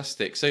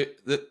 Fantastic. So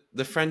the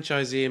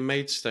franchisee in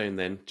Maidstone,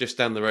 then, just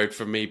down the road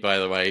from me, by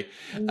the way.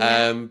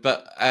 yeah,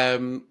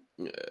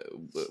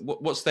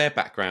 What's their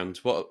background?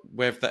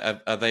 Where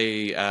have are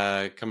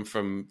they come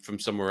from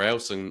somewhere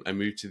else and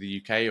moved to the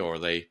UK, or are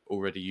they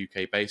already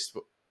UK based?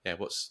 Yeah,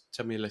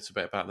 tell me a little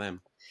bit about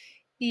them.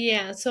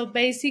 yeah. So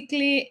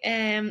basically,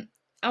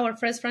 our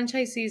first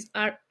franchisees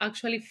are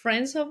actually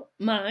friends of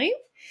mine.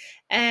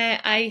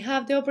 I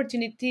have the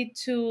opportunity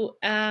to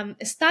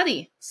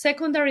study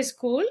secondary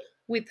school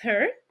with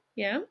her.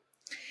 Yeah.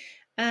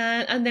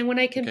 And then when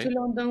I came to Okay.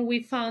 London,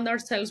 we found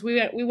ourselves, we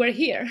were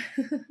here.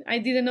 I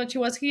didn't know she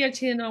was here.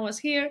 She didn't know I was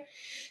here.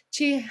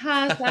 She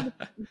has a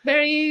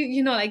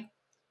very, like,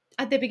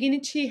 at the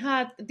beginning she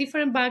had a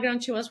different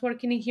background. She was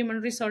working in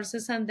human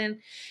resources, and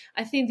then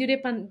I think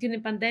during the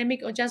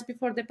pandemic, or just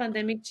before the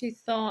pandemic, she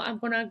thought, I'm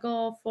gonna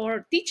go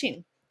for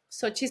teaching.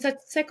 So she's a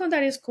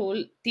secondary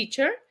school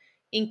teacher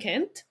in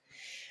Kent.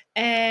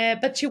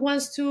 But she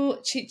wants to,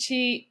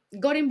 she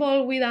got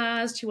involved with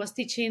us. She was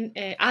teaching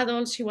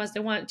adults.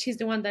 She's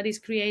the one that is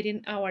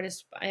creating our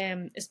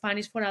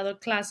Spanish for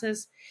adult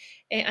classes.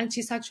 And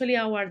she's actually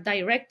our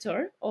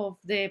director of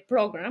the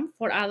program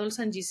for adults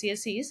and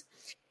GCSEs.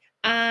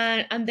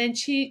 And then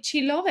she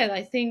loved it,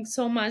 I think,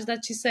 so much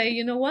that she said,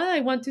 you know what, I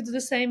want to do the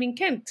same in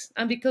Kent.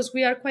 And because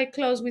we are quite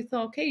close, we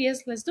thought, okay,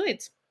 yes, let's do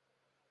it.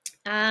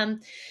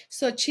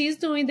 So she's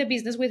doing the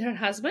business with her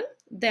husband.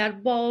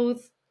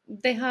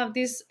 They have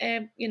this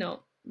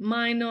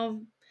mind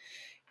of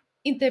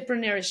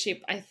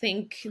entrepreneurship. I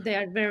think they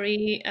are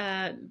very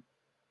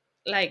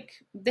like,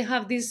 they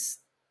have this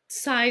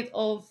side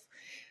of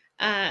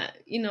uh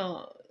you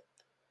know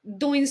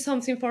doing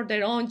something for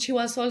their own. She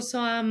was also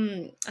a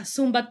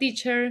Zumba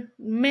teacher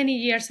many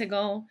years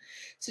ago.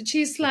 So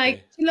she's like,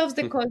 Okay. she loves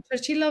the culture,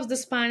 she loves the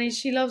Spanish,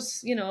 she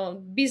loves,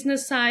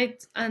 business side.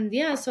 And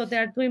yeah, so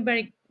they're doing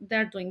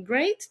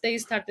great. They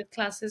started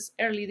classes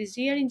early this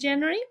year in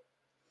January,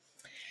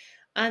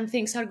 and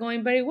things are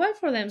going very well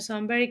for them. So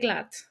I'm very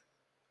glad.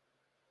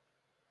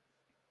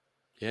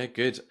 Yeah,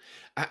 good.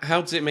 How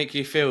does it make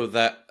you feel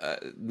that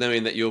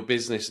knowing that your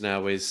business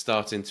now is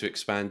starting to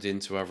expand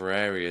into other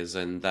areas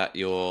and that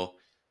you're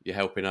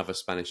helping other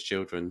Spanish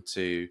children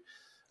to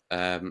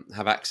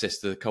have access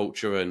to the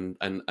culture and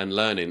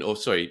learning, or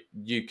sorry,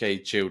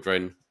 UK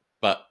children,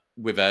 but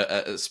with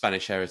a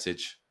Spanish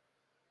heritage?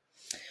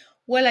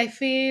 Well, I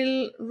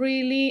feel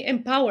really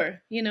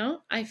empowered,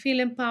 I feel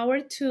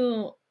empowered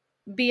to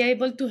be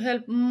able to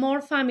help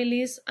more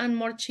families and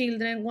more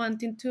children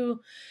wanting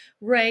to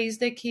raise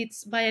the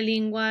kids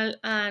bilingual,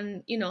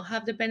 and,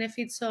 have the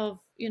benefits of,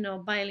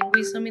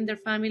 bilingualism in their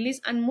families,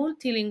 and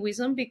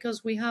multilingualism,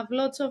 because we have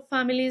lots of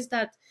families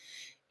that,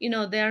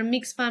 they are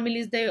mixed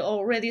families. They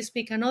already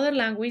speak another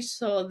language.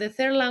 So the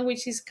third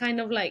language is kind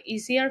of like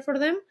easier for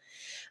them.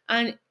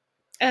 And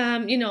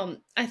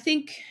I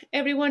think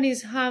everyone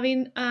is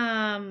having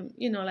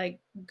like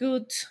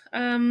good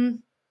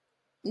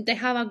they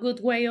have a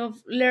good way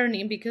of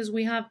learning, because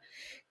we have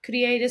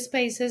created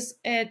spaces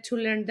to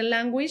learn the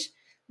language,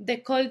 the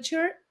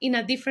culture in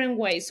a different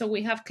way. So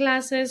we have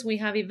classes, we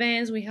have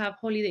events, we have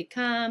holiday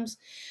camps,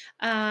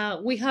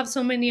 we have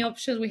so many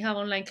options, we have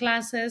online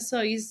classes. So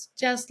it's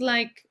just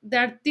like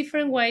there are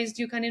different ways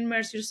you can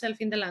immerse yourself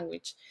in the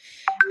language.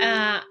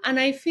 And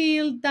I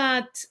feel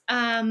that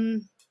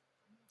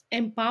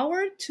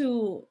empowered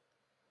to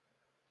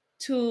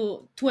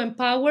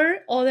empower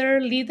other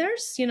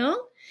leaders,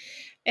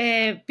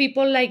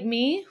 people like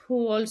me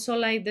who also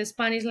like the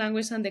Spanish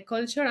language and the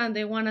culture, and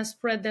they want to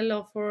spread the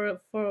love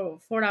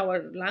for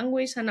our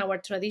language and our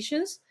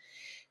traditions.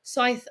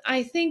 So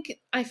I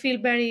think I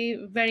feel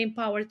very, very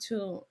empowered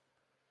to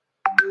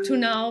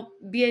now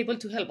be able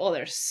to help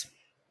others.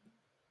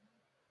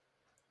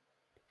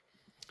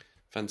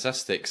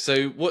 Fantastic.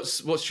 So,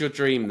 what's your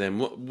dream then?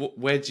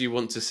 Where do you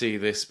want to see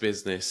this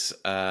business?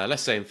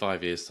 Let's say in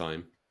 5 years'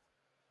 time.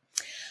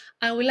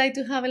 I would like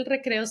to have El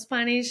Recreo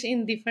Spanish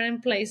in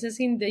different places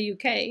in the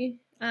UK.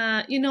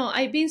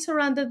 I've been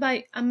surrounded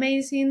by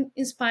amazing,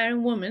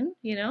 inspiring women,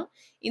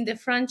 in the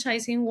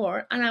franchising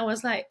world. And I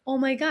was like, oh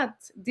my God,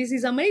 this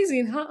is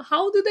amazing.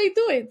 How do they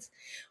do it?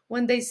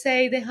 When they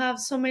say they have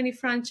so many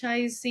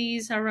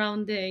franchisees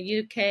around the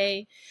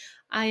UK,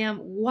 I am,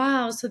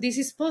 wow, so this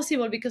is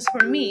possible. Because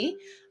for me,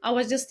 I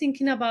was just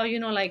thinking about,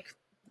 like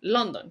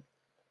London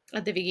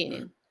at the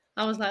beginning.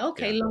 I was like,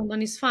 okay, Yeah.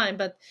 London is fine,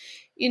 but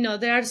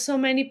there are so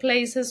many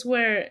places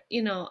where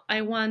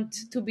I want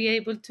to be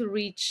able to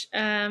reach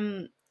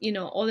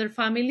other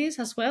families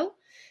as well.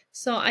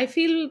 So I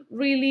feel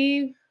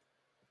really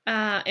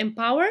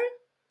empowered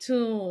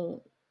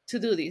to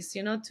do this.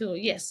 To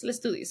yes, let's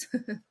do this.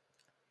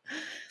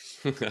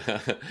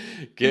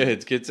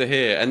 Good to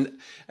hear. And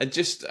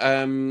just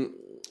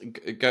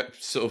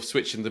sort of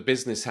switching the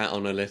business hat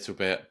on a little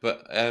bit,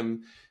 but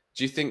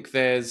do you think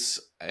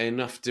there's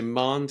enough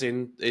demand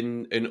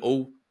in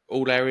all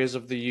areas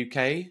of the UK?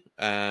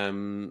 I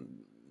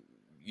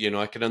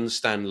can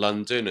understand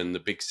London and the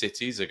big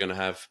cities are going to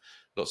have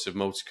lots of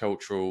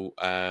multicultural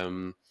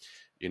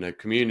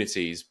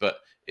communities, but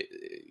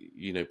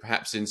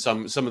perhaps in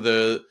some of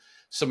the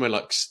somewhere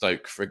like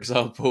Stoke, for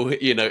example,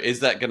 is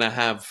that going to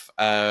have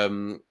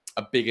a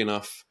big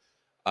enough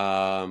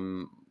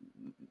um,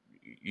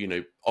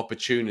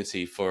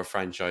 opportunity for a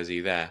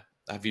franchisee there?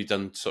 Have you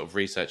done sort of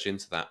research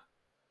into that?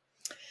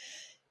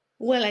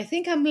 Well, I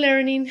think I'm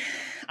learning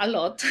a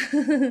lot.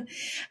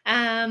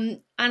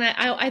 And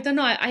I don't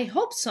know, I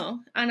hope so.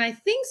 And I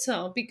think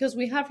so, because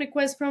we have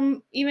requests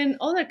from even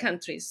other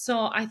countries.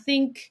 So I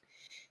think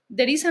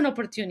there is an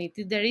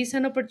opportunity. There is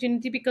an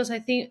opportunity, because I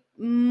think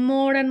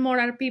more and more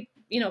are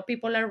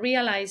people are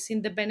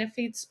realizing the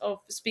benefits of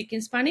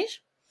speaking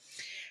Spanish.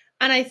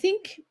 And I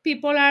think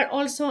people are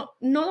also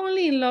not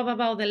only in love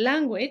about the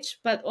language,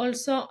 but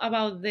also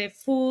about the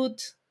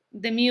food,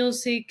 the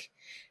music,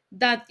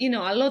 that,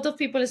 a lot of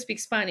people speak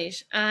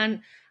Spanish.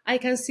 And I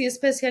can see,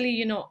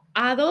 especially,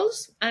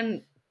 adults,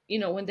 and,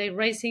 when they're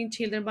raising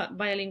children,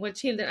 bilingual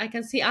children, I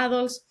can see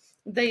adults,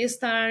 they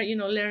start,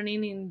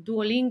 learning in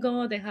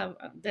Duolingo.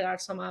 There are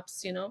some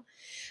apps,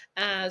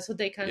 so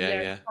they can Yeah,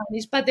 learn yeah.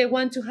 Spanish, but they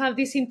want to have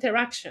this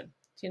interaction.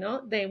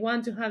 They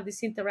want to have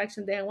this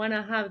interaction. They want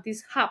to have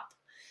this hub,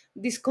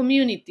 this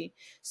community.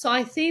 So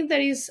I think there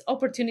is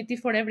opportunity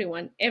for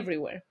everyone,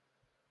 everywhere,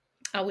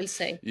 I will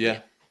say. Yeah. Yeah.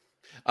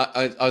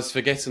 I was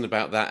forgetting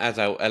about that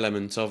adult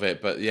element of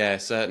it, but yeah,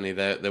 certainly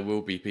there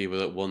will be people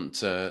that want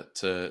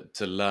to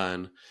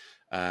learn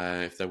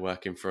if they're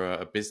working for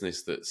a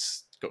business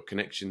that's got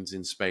connections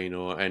in Spain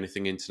or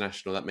anything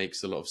international. That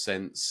makes a lot of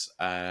sense.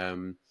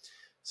 Some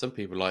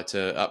people like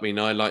to. I mean,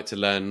 I like to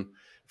learn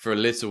for a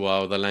little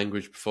while the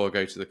language before I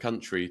go to the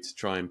country to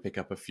try and pick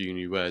up a few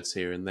new words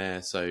here and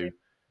there. So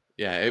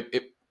yeah,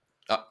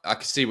 I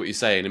can see what you're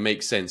saying. It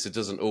makes sense. It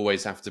doesn't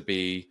always have to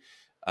be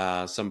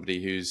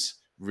somebody who's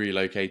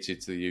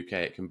relocated to the UK.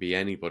 It can be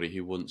anybody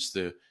who wants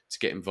to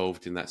get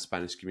involved in that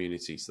Spanish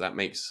community. So that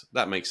makes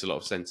a lot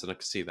of sense, and I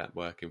can see that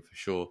working for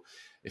sure.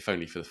 If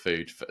only for the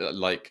food,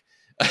 like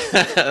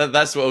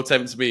that's what will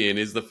tempt me in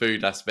is the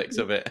food aspects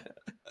of it.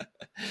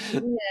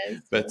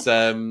 Yes. But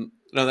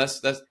no,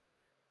 that's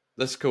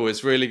cool.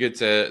 It's really good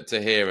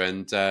to hear,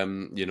 and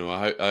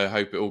I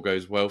hope it all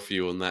goes well for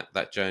you on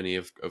that journey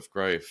of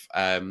growth.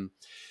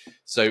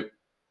 So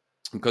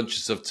I'm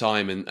conscious of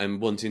time and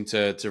wanting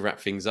to wrap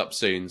things up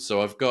soon.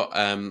 So I've got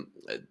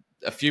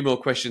a few more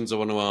questions I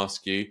want to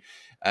ask you.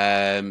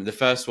 The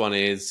first one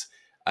is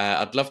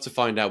I'd love to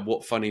find out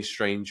what funny,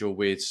 strange, or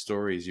weird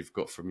stories you've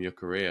got from your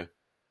career.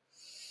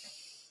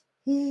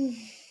 Hmm.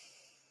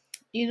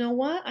 You know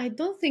what? I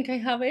don't think I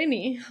have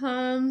any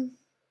funny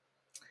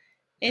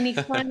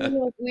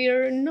or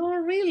weird.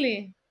 Not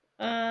really.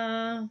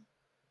 No,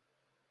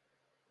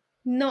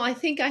 I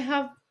think I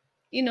have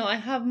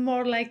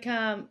more like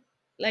a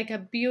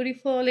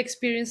beautiful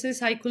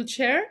experiences I could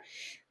share.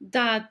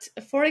 That,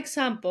 for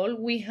example,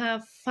 we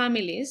have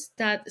families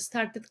that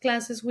started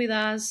classes with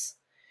us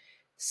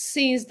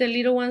since the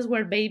little ones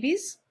were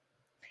babies,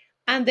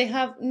 and they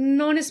have Yeah.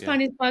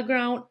 non-Spanish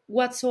background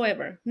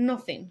whatsoever.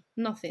 Nothing,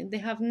 nothing. They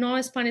have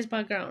no Spanish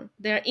background.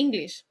 They're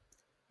English.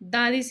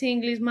 Daddy's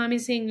English,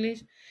 mommy's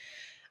English,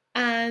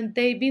 and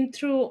they've been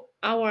through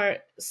our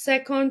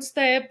second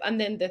step and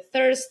then the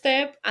third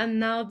step, and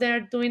now they're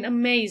doing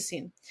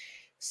amazing.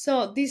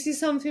 So this is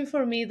something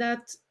for me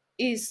that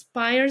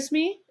inspires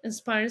me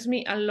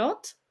a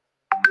lot,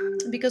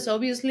 because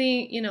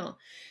obviously,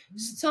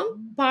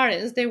 some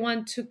parents, they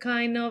want to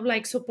kind of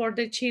like support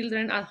their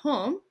children at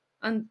home,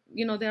 and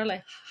they're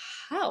like,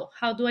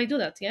 how do I do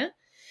that? Yeah.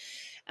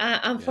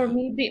 And for Yeah.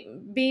 me,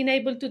 being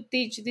able to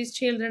teach these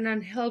children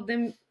and help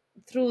them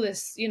through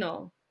this,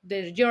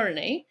 their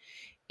journey,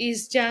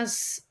 is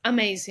just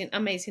amazing,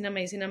 amazing,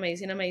 amazing,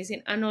 amazing,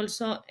 amazing. And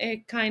also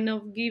it kind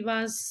of give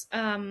us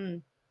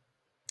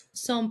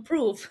some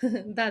proof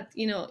that,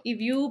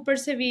 if you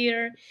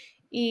persevere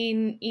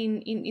in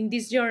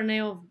this journey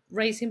of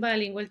raising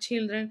bilingual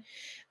children.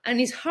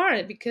 And it's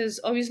hard because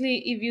obviously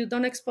if you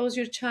don't expose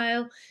your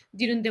child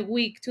during the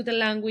week to the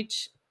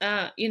language,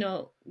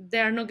 they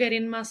are not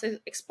getting mass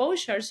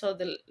exposure, so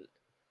the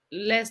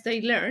less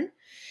they learn.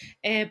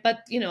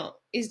 But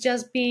it's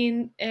just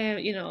being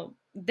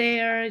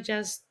there.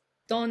 Just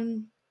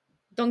don't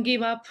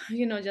give up,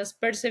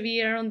 just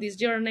persevere on this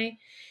journey.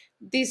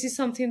 This is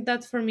something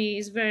that for me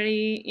is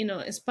very,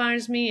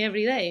 inspires me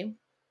every day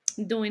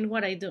doing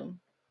what I do.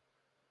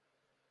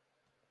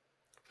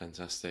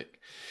 Fantastic.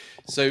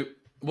 So,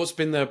 what's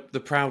been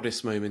the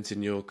proudest moment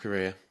in your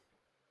career?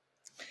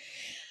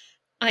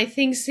 I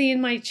think seeing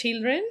my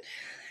children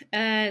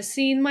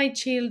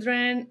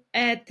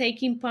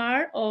taking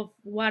part of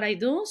what I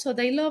do. So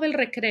they love El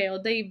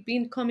Recreo. They've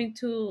been coming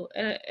to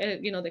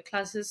the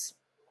classes,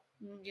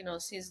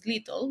 since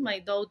little. My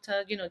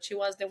daughter, she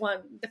was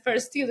the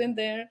first student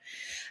there,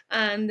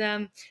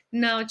 and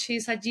now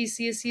she's a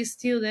GCSE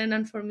student.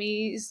 And for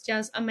me, it's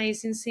just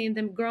amazing seeing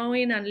them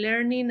growing and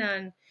learning,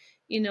 and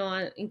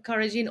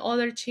encouraging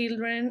other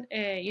children,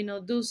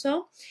 do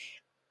so.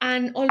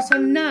 And also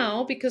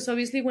now, because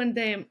obviously when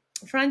the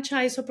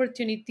franchise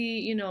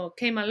opportunity,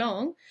 came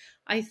along,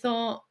 I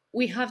thought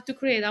we have to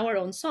create our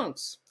own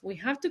songs. We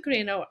have to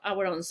create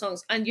our own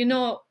songs. And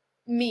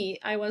me,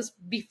 I was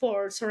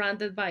before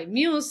surrounded by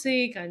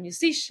music and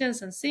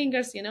musicians and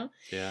singers. Yeah, So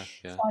yeah,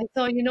 I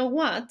thought, you know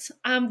what,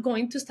 I'm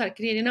going to start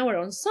creating our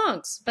own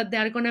songs, but they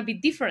are going to be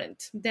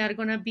different. They are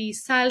going to be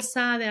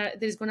salsa,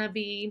 there's going to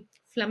be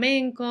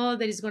flamenco,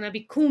 there is going to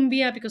be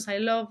cumbia, because I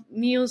love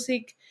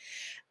music.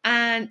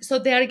 And so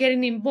they are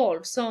getting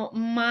involved. So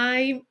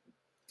my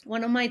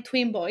one of my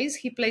twin boys,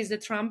 he plays the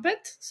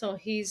trumpet, so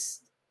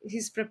he's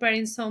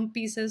preparing some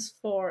pieces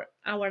for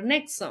our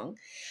next song.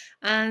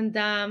 And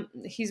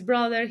his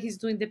brother, he's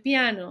doing the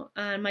piano,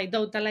 and my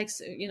daughter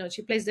likes,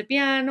 she plays the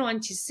piano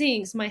and she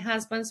sings. My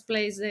husband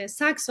plays the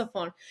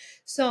saxophone.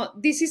 So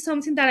this is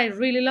something that I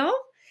really love,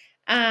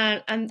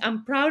 and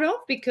I'm proud of,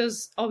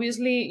 because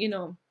obviously, it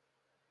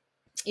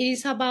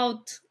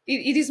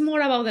is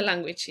more about the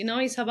language.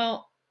 It's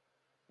about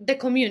the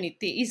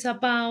community. It's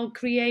about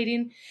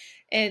creating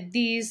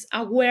this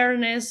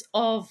awareness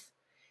of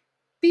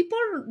people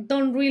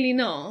don't really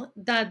know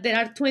that there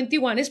are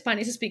 21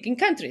 Spanish speaking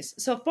countries.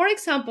 So for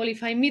example,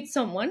 if I meet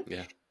someone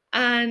yeah.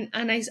 and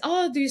I say,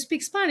 oh, do you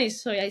speak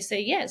Spanish? So I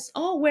say yes.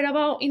 Oh, where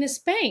about in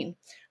Spain?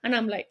 And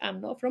I'm like, I'm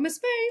not from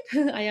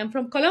Spain. I am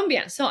from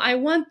Colombia. So I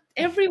want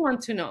everyone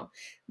to know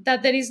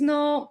that there is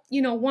no,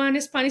 one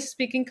Spanish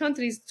speaking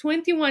country. It's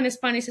 21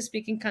 Spanish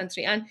speaking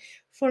country. And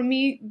for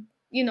me,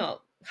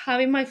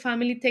 having my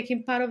family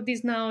taking part of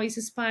this now is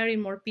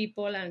inspiring more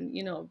people, and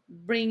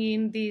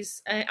bringing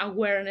this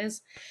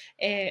awareness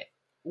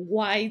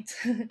wide.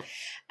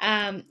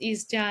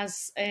 Is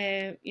just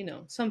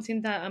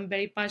something that I'm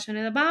very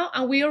passionate about.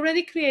 And we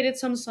already created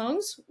some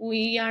songs.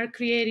 We are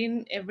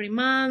creating every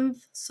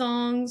month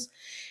songs.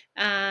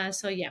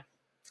 So yeah,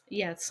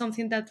 it's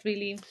something that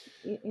really,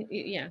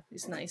 yeah,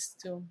 it's nice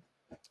to.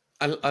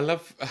 I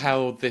love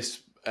how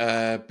this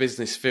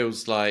business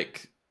feels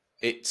like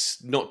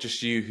it's not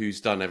just you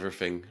who's done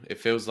everything. It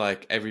feels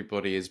like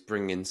everybody is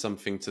bringing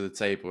something to the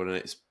table, and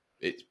it's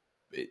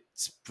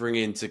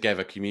bringing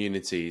together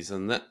communities,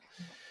 and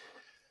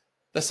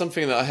that's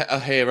something that I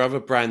hear other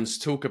brands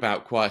talk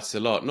about quite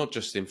a lot, not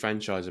just in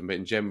franchising, but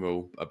in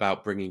general,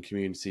 about bringing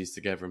communities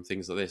together and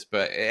things like this.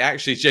 But it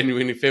actually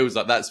genuinely feels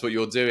like that's what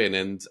you're doing,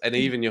 and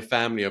even your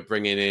family are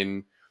bringing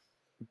in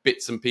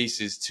bits and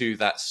pieces to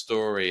that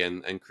story,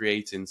 and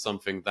creating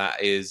something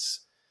that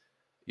is,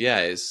 yeah,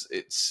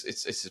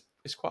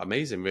 it's quite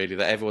amazing, really,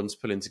 that everyone's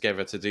pulling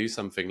together to do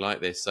something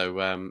like this. So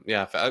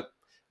yeah, I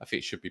think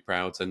you should be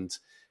proud. And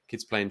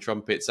kids playing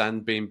trumpets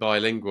and being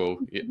bilingual,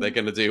 they're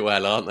going to do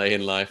well, aren't they,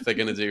 in life? They're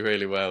going to do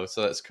really well.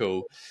 So that's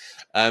cool.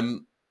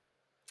 Um,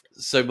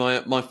 so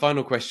my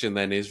final question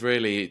then is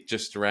really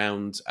just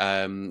around.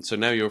 So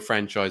now you're a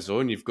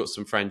franchisor and you've got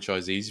some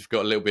franchisees. You've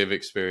got a little bit of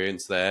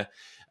experience there.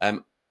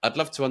 Um, I'd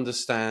love to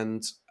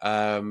understand.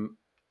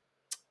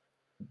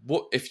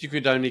 What if you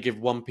could only give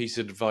one piece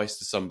of advice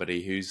to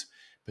somebody who's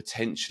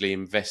potentially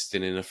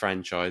investing in a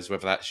franchise,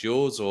 whether that's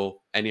yours or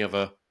any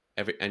other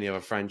any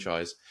other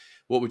franchise,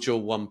 what would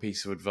your one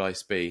piece of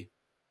advice be?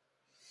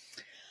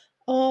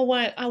 Oh,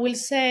 well, I will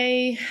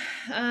say,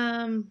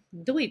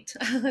 do it.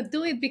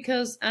 Do it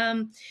because,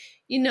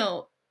 you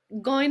know,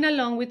 going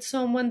along with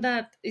someone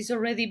that is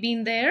already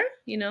been there,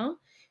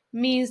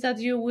 means that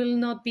you will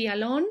not be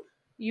alone.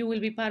 You will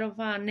be part of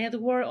a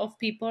network of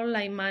people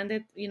like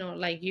minded,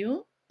 like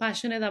you,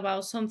 passionate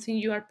about something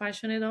you are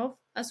passionate of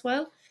as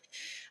well.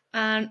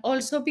 And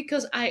also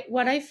because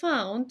what I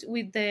found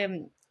with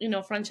the,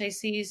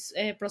 franchisees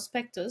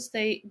prospectus,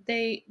 they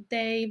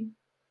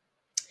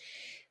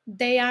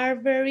are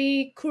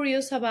very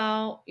curious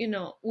about,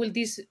 will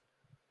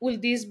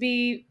this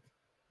be,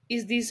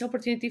 is this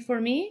opportunity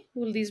for me,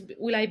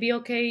 will I be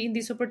okay in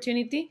this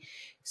opportunity?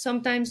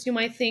 Sometimes you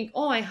might think,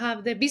 oh, I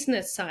have the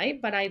business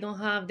side but I don't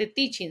have the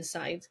teaching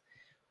side,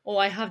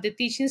 or I have the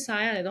teaching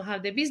side and I don't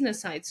have the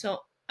business side.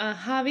 So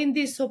having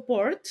this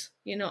support,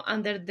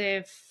 under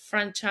the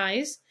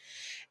franchise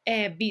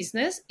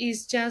business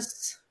is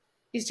just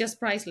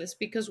priceless,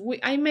 because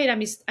I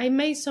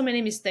made so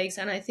many mistakes,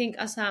 and I think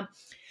as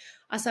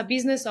a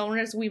business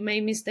owners we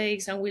make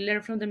mistakes and we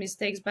learn from the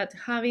mistakes, but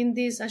having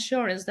this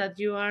assurance that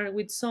you are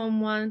with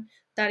someone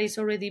that is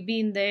already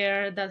been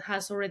there, that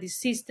has already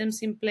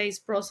systems in place,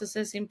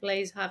 processes in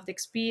place, have the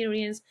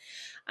experience,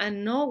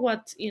 and know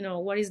what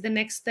is the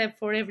next step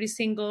for every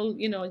single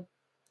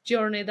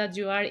journey that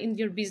you are in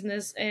your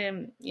business,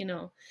 on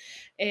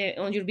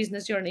your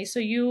business journey. So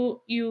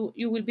you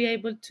will be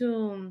able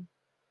to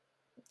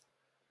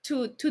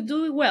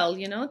do well,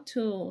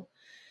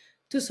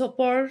 to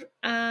support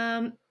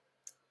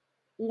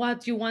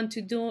what you want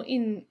to do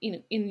in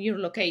your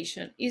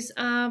location. Is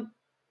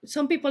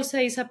some people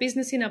say it's a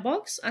business in a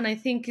box, and I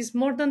think it's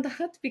more than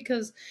that,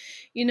 because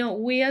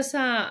we as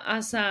a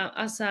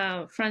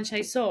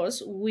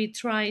franchisors, we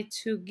try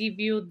to give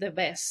you the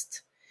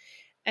best.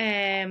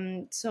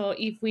 So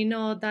if we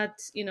know that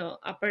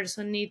a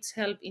person needs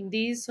help in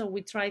this, so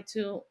we try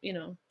to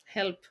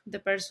help the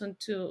person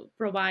to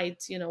provide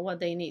what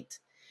they need.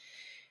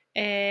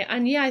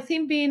 And yeah, I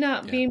think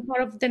Yeah. being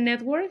part of the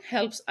network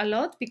helps a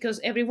lot, because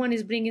everyone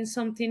is bringing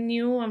something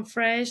new and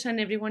fresh, and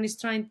everyone is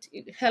trying to,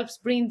 it helps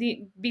bring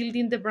the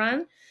building the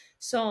brand.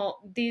 So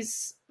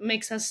this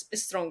makes us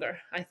stronger,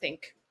 I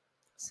think.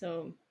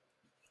 So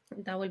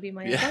that will be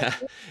my advice.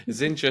 Yeah,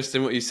 it's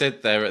interesting what you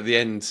said there at the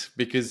end,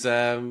 because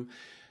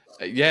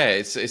yeah,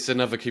 it's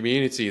another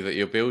community that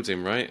you're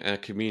building, right? A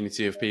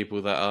community of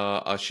people that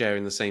are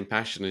sharing the same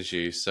passion as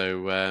you.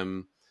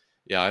 So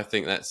yeah, I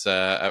think that's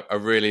a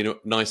really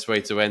nice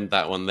way to end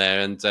that one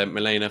there. And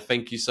Milena,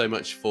 thank you so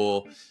much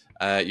for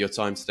your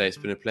time today. It's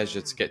been a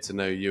pleasure to get to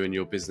know you and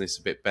your business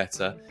a bit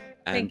better.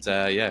 And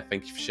Thank you. yeah,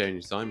 thank you for sharing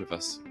your time with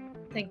us.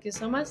 Thank you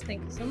so much.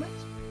 Thank you so much.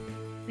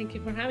 Thank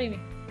you for having me.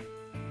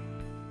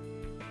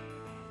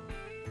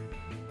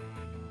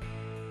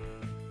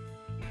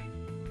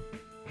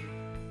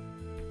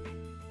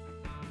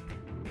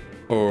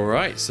 All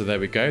right, so there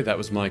we go. That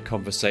was my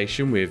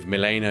conversation with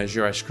Milena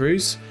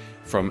Jurasz-Cruz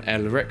from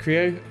El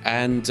Recreo,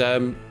 and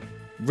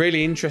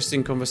really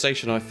interesting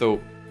conversation, I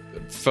thought,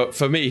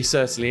 for me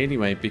certainly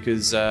anyway,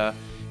 because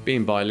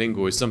being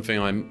bilingual is something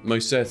I'm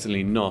most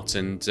certainly not,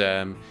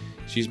 and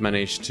she's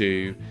managed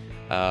to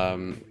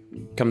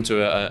come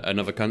to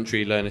another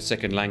country, learn a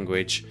second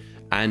language,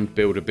 and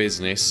build a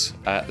business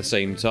at the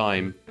same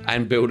time,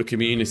 and build a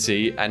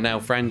community, and now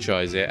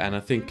franchise it. And I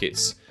think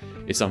it's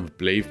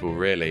unbelievable,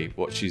 really,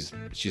 what she's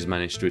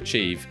managed to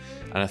achieve.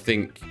 And I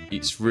think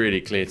it's really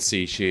clear to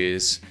see she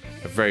is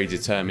a very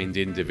determined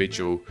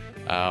individual,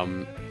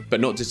 but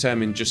not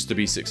determined just to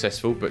be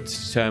successful, but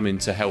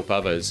determined to help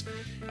others.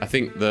 I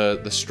think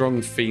the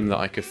strong theme that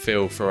I could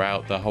feel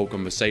throughout the whole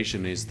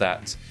conversation is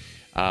that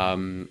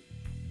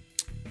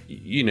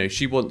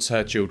she wants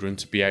her children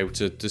to be able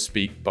to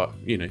speak,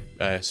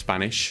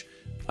 Spanish,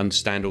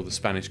 understand all the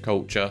Spanish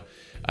culture,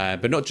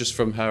 but not just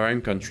from her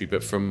own country,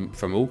 but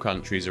from all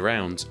countries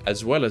around,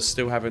 as well as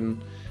still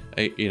having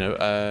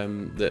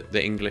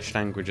the English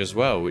language as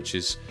well, which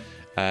is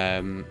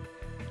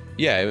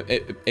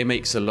it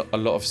makes a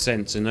lot of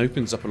sense and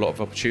opens up a lot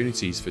of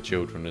opportunities for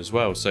children as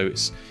well. So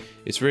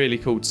it's really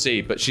cool to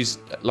see. But she's,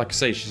 like I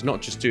say, she's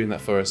not just doing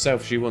that for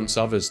herself. She wants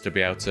others to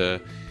be able to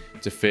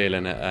feel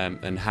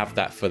and have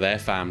that for their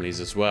families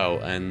as well.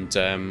 And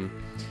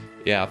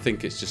I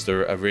think it's just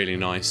a really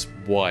nice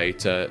way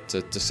to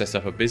set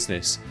up a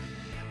business.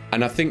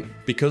 And I think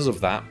because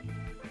of that,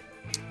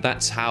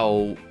 that's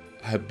how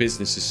her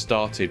business is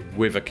started,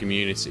 with a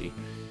community.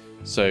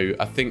 So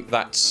I think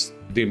that's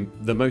the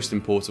most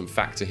important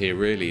factor here,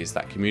 really, is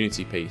that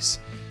community piece.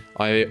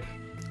 I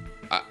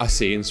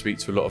see and speak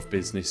to a lot of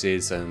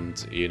businesses, and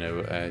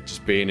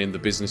just being in the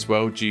business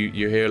world,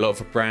 you hear a lot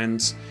of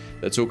brands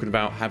that are talking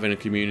about having a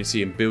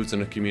community and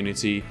building a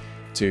community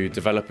to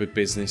develop a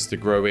business, to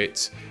grow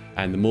it.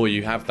 And the more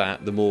you have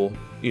that, the more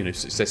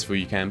successful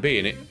you can be.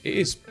 And it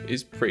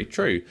is pretty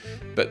true.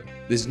 But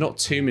there's not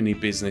too many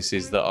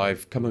businesses that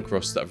I've come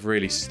across that have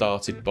really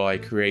started by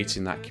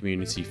creating that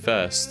community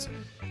first,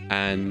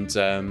 and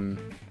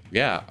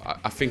yeah,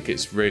 I think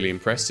it's really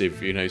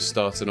impressive, you know,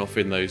 starting off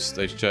in those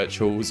church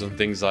halls and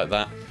things like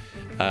that.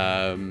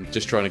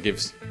 Just trying to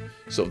give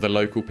sort of the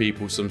local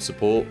people some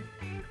support,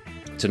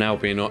 to now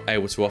being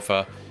able to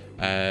offer,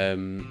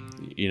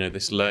 you know,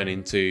 this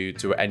learning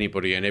to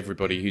anybody and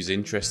everybody who's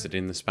interested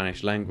in the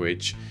Spanish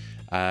language,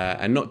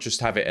 and not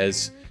just have it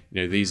as,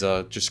 you know, these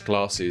are just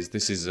classes.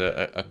 This is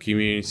a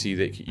community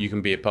that you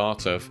can be a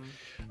part of.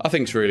 I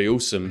think it's really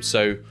awesome.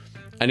 So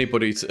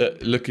anybody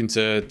looking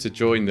to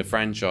join the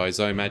franchise,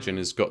 I imagine,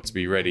 has got to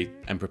be ready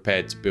and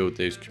prepared to build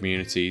those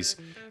communities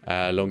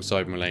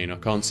alongside Milena. I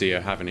can't see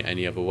her having it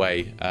any other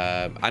way.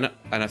 And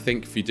I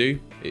think if you do,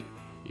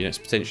 it's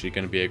potentially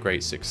going to be a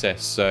great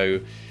success.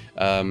 So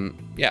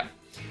yeah,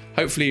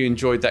 hopefully you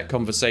enjoyed that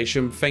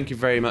conversation. Thank you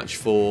very much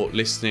for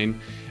listening.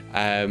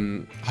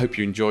 Hope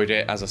you enjoyed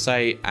it, as I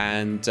say.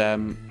 And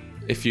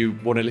if you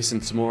want to listen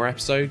to more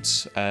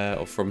episodes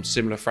or from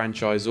similar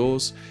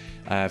franchisors,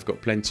 I've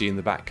got plenty in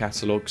the back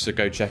catalogue, so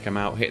go check them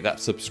out. Hit that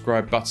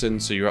subscribe button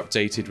so you're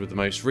updated with the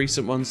most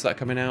recent ones that are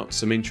coming out.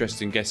 Some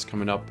interesting guests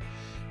coming up,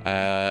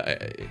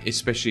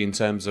 especially in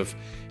terms of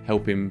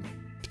helping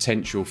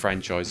potential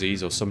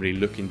franchisees or somebody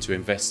looking to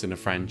invest in a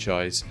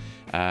franchise.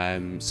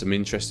 Some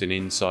interesting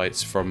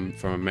insights from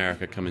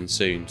America coming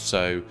soon.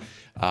 So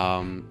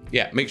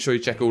yeah, make sure you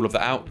check all of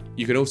that out.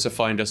 You can also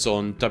find us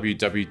on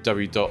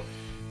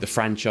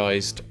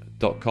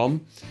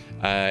www.thefranchised.com.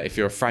 If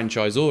you're a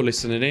franchisor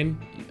listening in,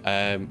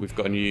 we've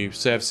got a new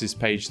services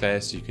page there,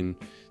 so you can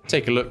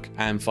take a look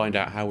and find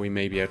out how we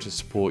may be able to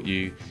support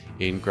you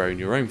in growing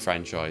your own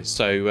franchise.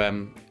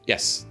 So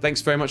yes,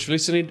 thanks very much for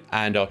listening,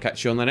 and I'll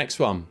catch you on the next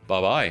one.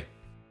 Bye bye.